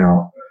putting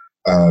out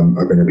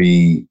are going to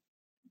be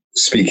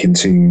speaking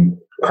to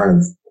kind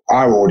of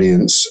our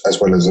audience as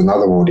well as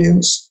another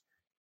audience,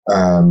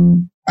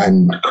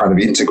 and kind of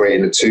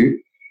integrating the two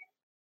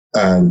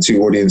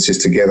audiences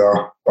together.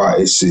 But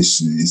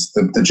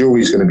the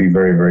jewelry is going to be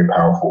very, very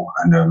powerful,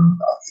 and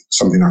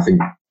something I think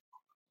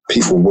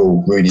people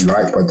will really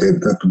like. But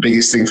the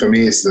biggest thing for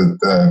me is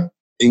the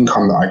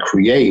income that I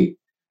create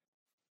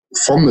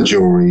from the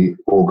jewelry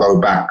will go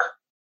back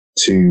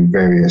to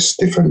various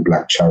different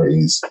Black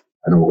charities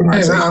and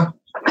organisations. Oh,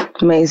 wow.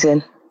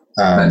 Amazing.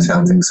 That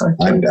sounds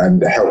exciting.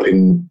 And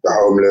helping the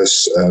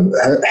homeless,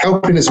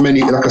 helping as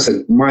many. Like I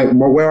said, my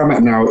where I'm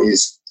at now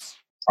is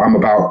I'm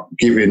about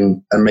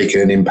giving and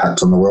making an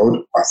impact on the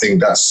world. I think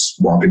that's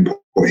what I've been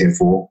put here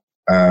for.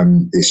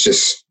 It's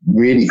just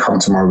really come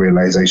to my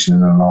realization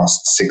in the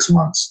last 6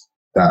 months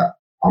that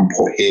I'm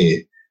put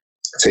here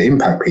to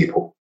impact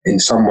people in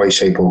some way,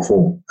 shape, or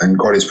form, and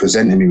God is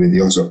presenting me with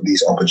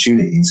these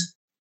opportunities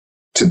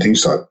to do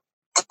so.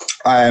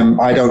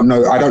 I don't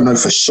know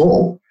for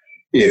sure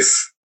if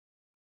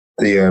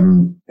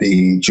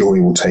the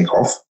jewelry will take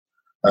off.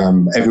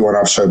 Everyone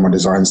I've showed my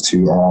designs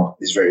to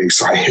is very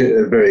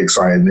excited. Very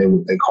excited.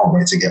 They can't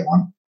wait to get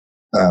one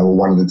or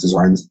one of the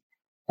designs.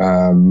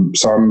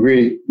 So I'm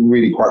really,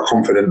 really quite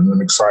confident, and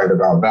I'm excited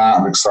about that.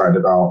 I'm excited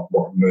about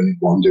what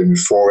I'm doing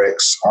with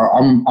Forex.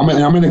 I'm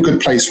in a good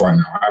place right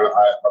now. I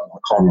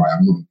can't lie.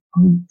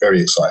 I'm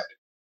very excited.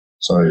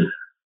 So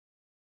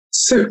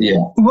yeah.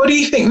 What do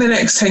you think the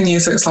next 10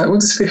 years looks like? What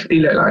does 50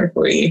 look like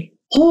for you?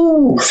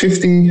 Oh,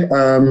 50.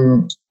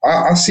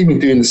 I see me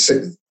doing the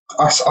same.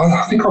 I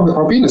think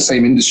I'll be in the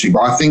same industry,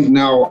 but I think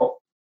now,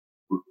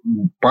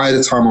 by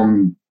the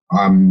time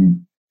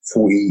I'm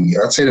 40,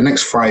 I'd say the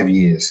next 5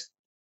 years,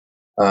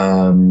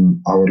 I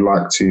would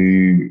like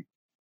to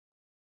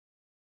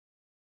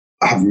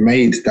have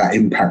made that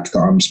impact that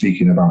I'm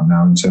speaking about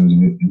now in terms of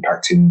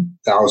impacting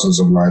thousands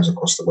of lives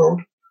across the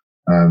world,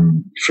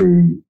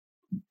 through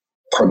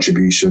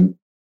contribution,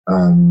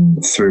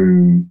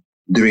 through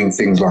doing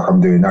things like I'm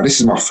doing now. This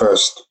is my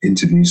first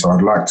interview, so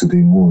I'd like to do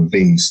more of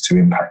these to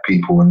impact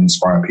people and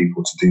inspire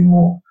people to do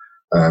more,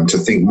 to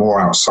think more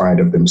outside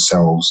of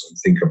themselves and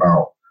think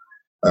about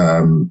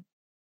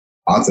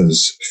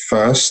others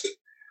first.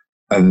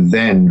 And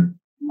then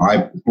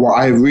what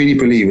I really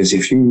believe is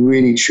if you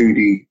really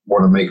truly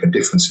want to make a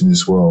difference in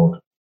this world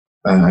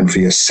and for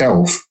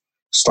yourself,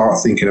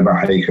 start thinking about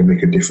how you can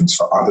make a difference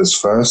for others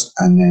first,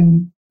 and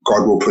then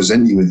God will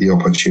present you with the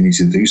opportunity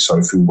to do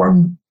so through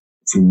one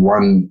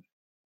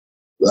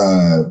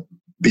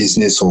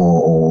business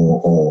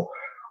or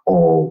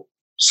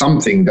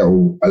something that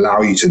will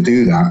allow you to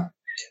do that,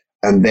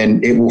 and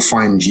then it will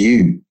find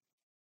you.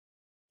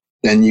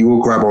 Then you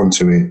will grab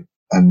onto it,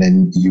 and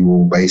then you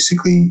will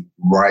basically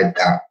ride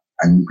that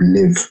and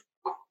live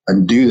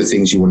and do the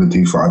things you want to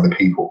do for other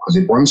people.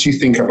 Because once you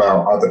think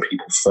about other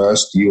people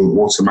first, you'll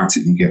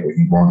automatically get what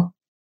you want.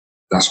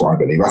 That's what I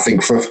believe. I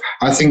think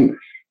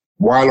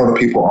why a lot of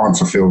people aren't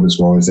fulfilled as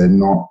well is they're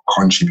not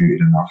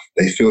contributed enough.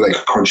 They feel they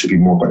could contribute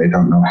more, but they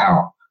don't know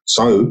how.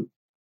 So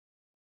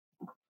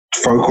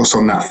focus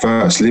on that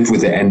first. Live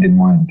with the end in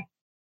mind.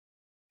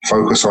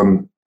 Focus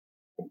on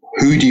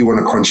who do you want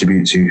to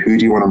contribute to? Who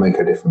do you want to make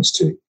a difference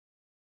to?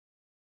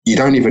 You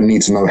don't even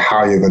need to know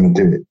how you're going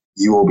to do it.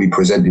 You will be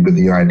presented with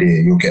the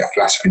idea. You'll get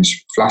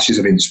flashes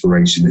of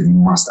inspiration that you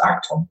must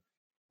act on.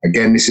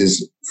 Again, this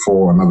is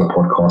for another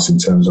podcast in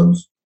terms of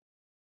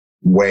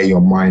where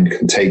your mind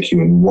can take you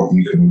and what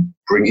you can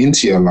bring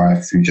into your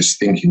life through just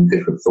thinking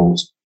different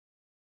thoughts.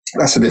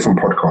 That's a different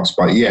podcast.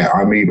 But yeah,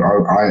 I mean,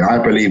 I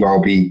believe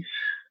I'll be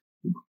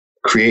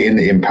creating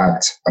the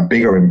impact, a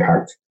bigger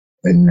impact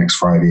in the next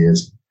 5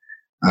 years.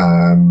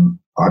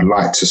 I'd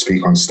like to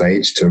speak on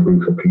stage to a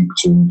group of people,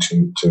 to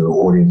an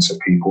audience of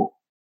people.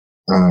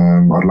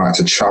 I'd like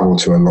to travel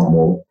to a lot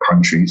more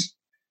countries,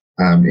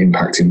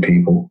 impacting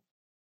people.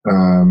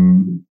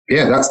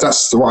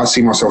 That's what I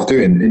see myself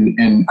doing,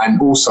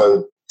 and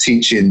also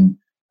teaching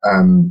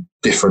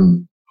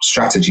different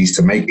strategies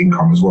to make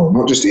income as well,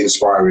 not just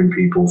inspiring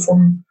people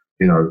from,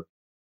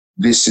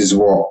 this is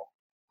what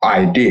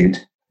I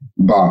did,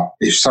 but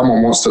if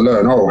someone wants to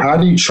learn, how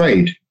do you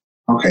trade?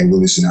 Okay, well,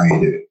 this is how you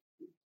do it.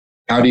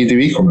 How do you do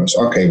e-commerce?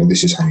 Okay, well,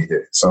 this is how you do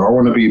it. So I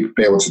want to be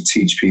able to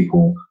teach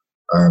people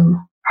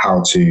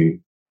how to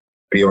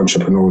be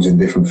entrepreneurs in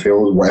different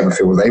fields, whatever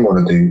field they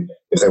want to do.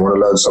 If they want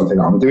to learn something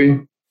that I'm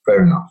doing,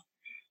 fair enough.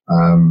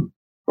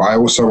 But I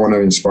also want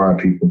to inspire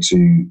people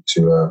to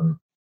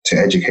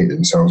educate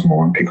themselves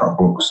more and pick up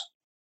books.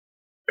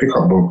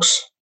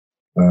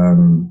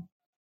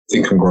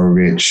 Think and Grow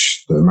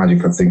Rich, The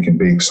Magic of Thinking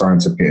Big,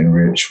 Science of Getting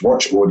Rich.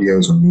 Watch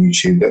audios on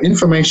YouTube. The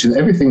information,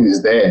 everything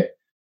is there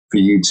for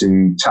you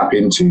to tap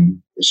into.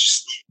 It's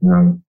just,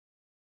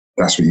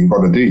 that's what you've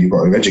got to do. You've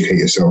got to educate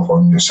yourself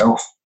on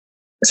yourself.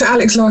 So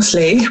Alex,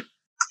 lastly,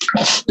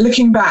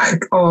 looking back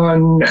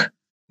on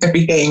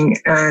everything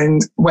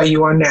and where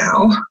you are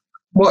now,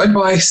 what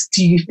advice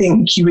do you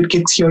think you would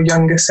give to your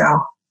younger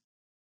self?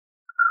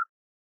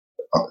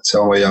 I'll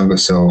tell my younger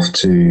self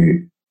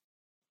to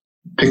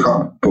pick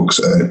up books,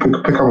 pick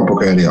up a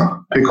book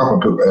earlier,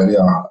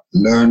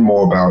 learn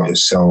more about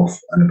yourself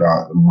and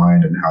about the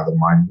mind and how the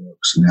mind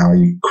works and how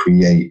you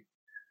create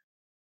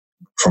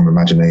from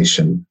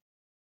imagination,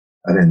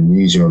 and then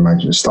use your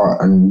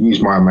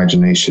use my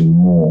imagination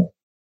more.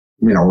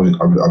 I mean,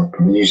 I've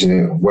been using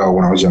it well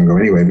when I was younger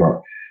anyway,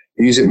 but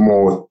use it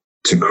more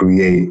to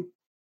create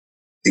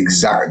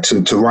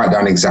to write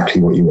down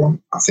exactly what you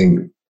want. I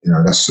think,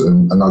 that's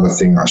another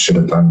thing I should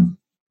have done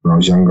when I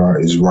was younger,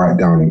 is write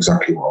down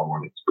exactly what I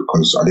wanted,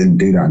 because I didn't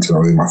do that until I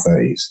was in my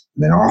 30s.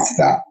 And then after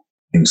that,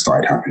 things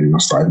started happening. I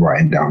started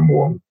writing down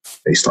more, and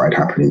they started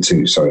happening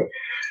too. So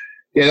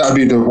yeah, that'd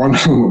be the one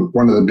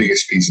of the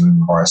biggest pieces of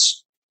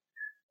advice.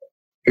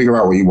 Figure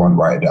out what you want,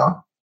 write it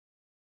down.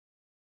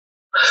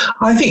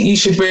 I think you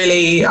should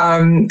really, I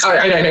don't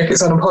know if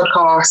it's on a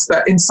podcast,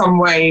 but in some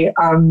way,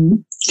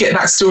 get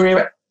that story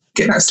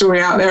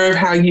out there of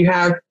how you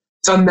have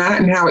done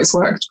that and how it's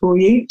worked for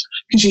you.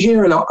 Because you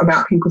hear a lot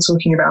about people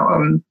talking about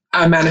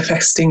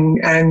manifesting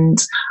and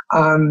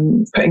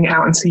putting it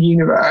out into the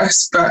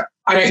universe, but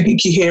I don't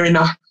think you hear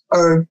enough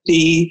of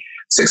the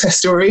success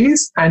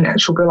stories and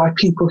actual real life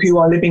people who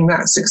are living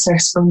that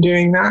success from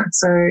doing that.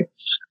 So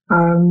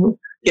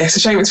it's a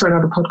shame it's for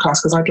another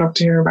podcast, because I'd love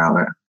to hear about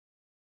it.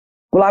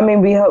 Well, I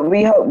mean, we hope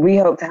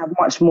to have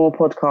much more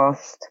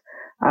podcasts,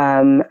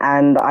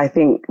 and I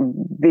think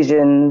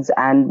visions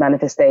and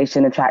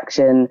manifestation,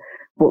 attraction,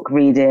 book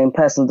reading,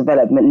 personal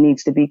development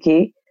needs to be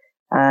key.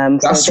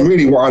 That's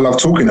really what I love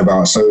talking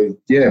about. So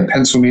yeah,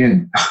 pencil me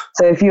in.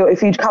 So if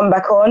you'd come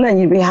back on, and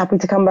you'd be happy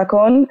to come back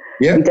on,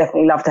 we'd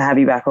definitely love to have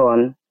you back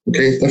on.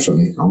 Okay,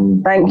 definitely.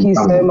 Thank you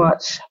so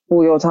much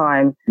for your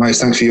time.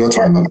 Nice, thanks for your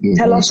time.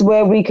 Tell us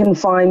where we can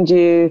find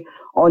you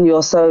on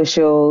your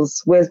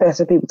socials. Where's best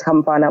for people to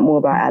come find out more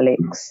about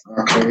Alex?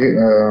 Okay,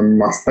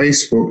 my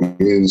Facebook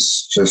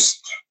is just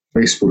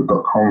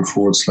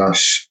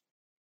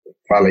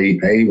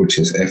facebook.com/Faleyea, which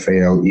is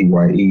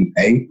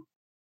FALEYEA.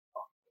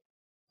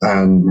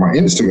 and my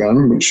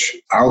Instagram, which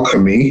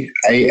Alchemy,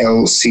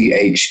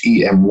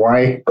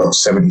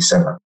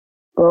 ALCHEMY.77.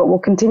 Well, we'll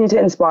continue to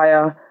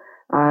inspire,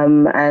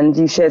 and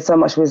you shared so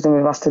much wisdom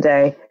with us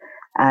today.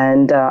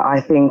 And I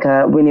think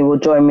Winnie will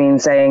join me in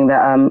saying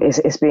that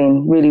it's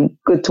been really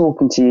good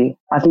talking to you.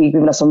 I think you've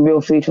given us some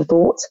real food for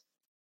thought.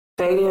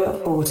 Failure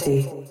at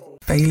 40.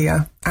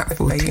 Failure at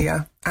 40.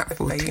 Failure at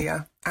 40.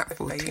 Failure at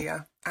 40.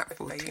 Failure at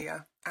 40.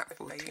 Failure at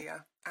 40.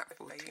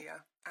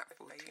 Failure at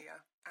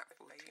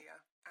 40.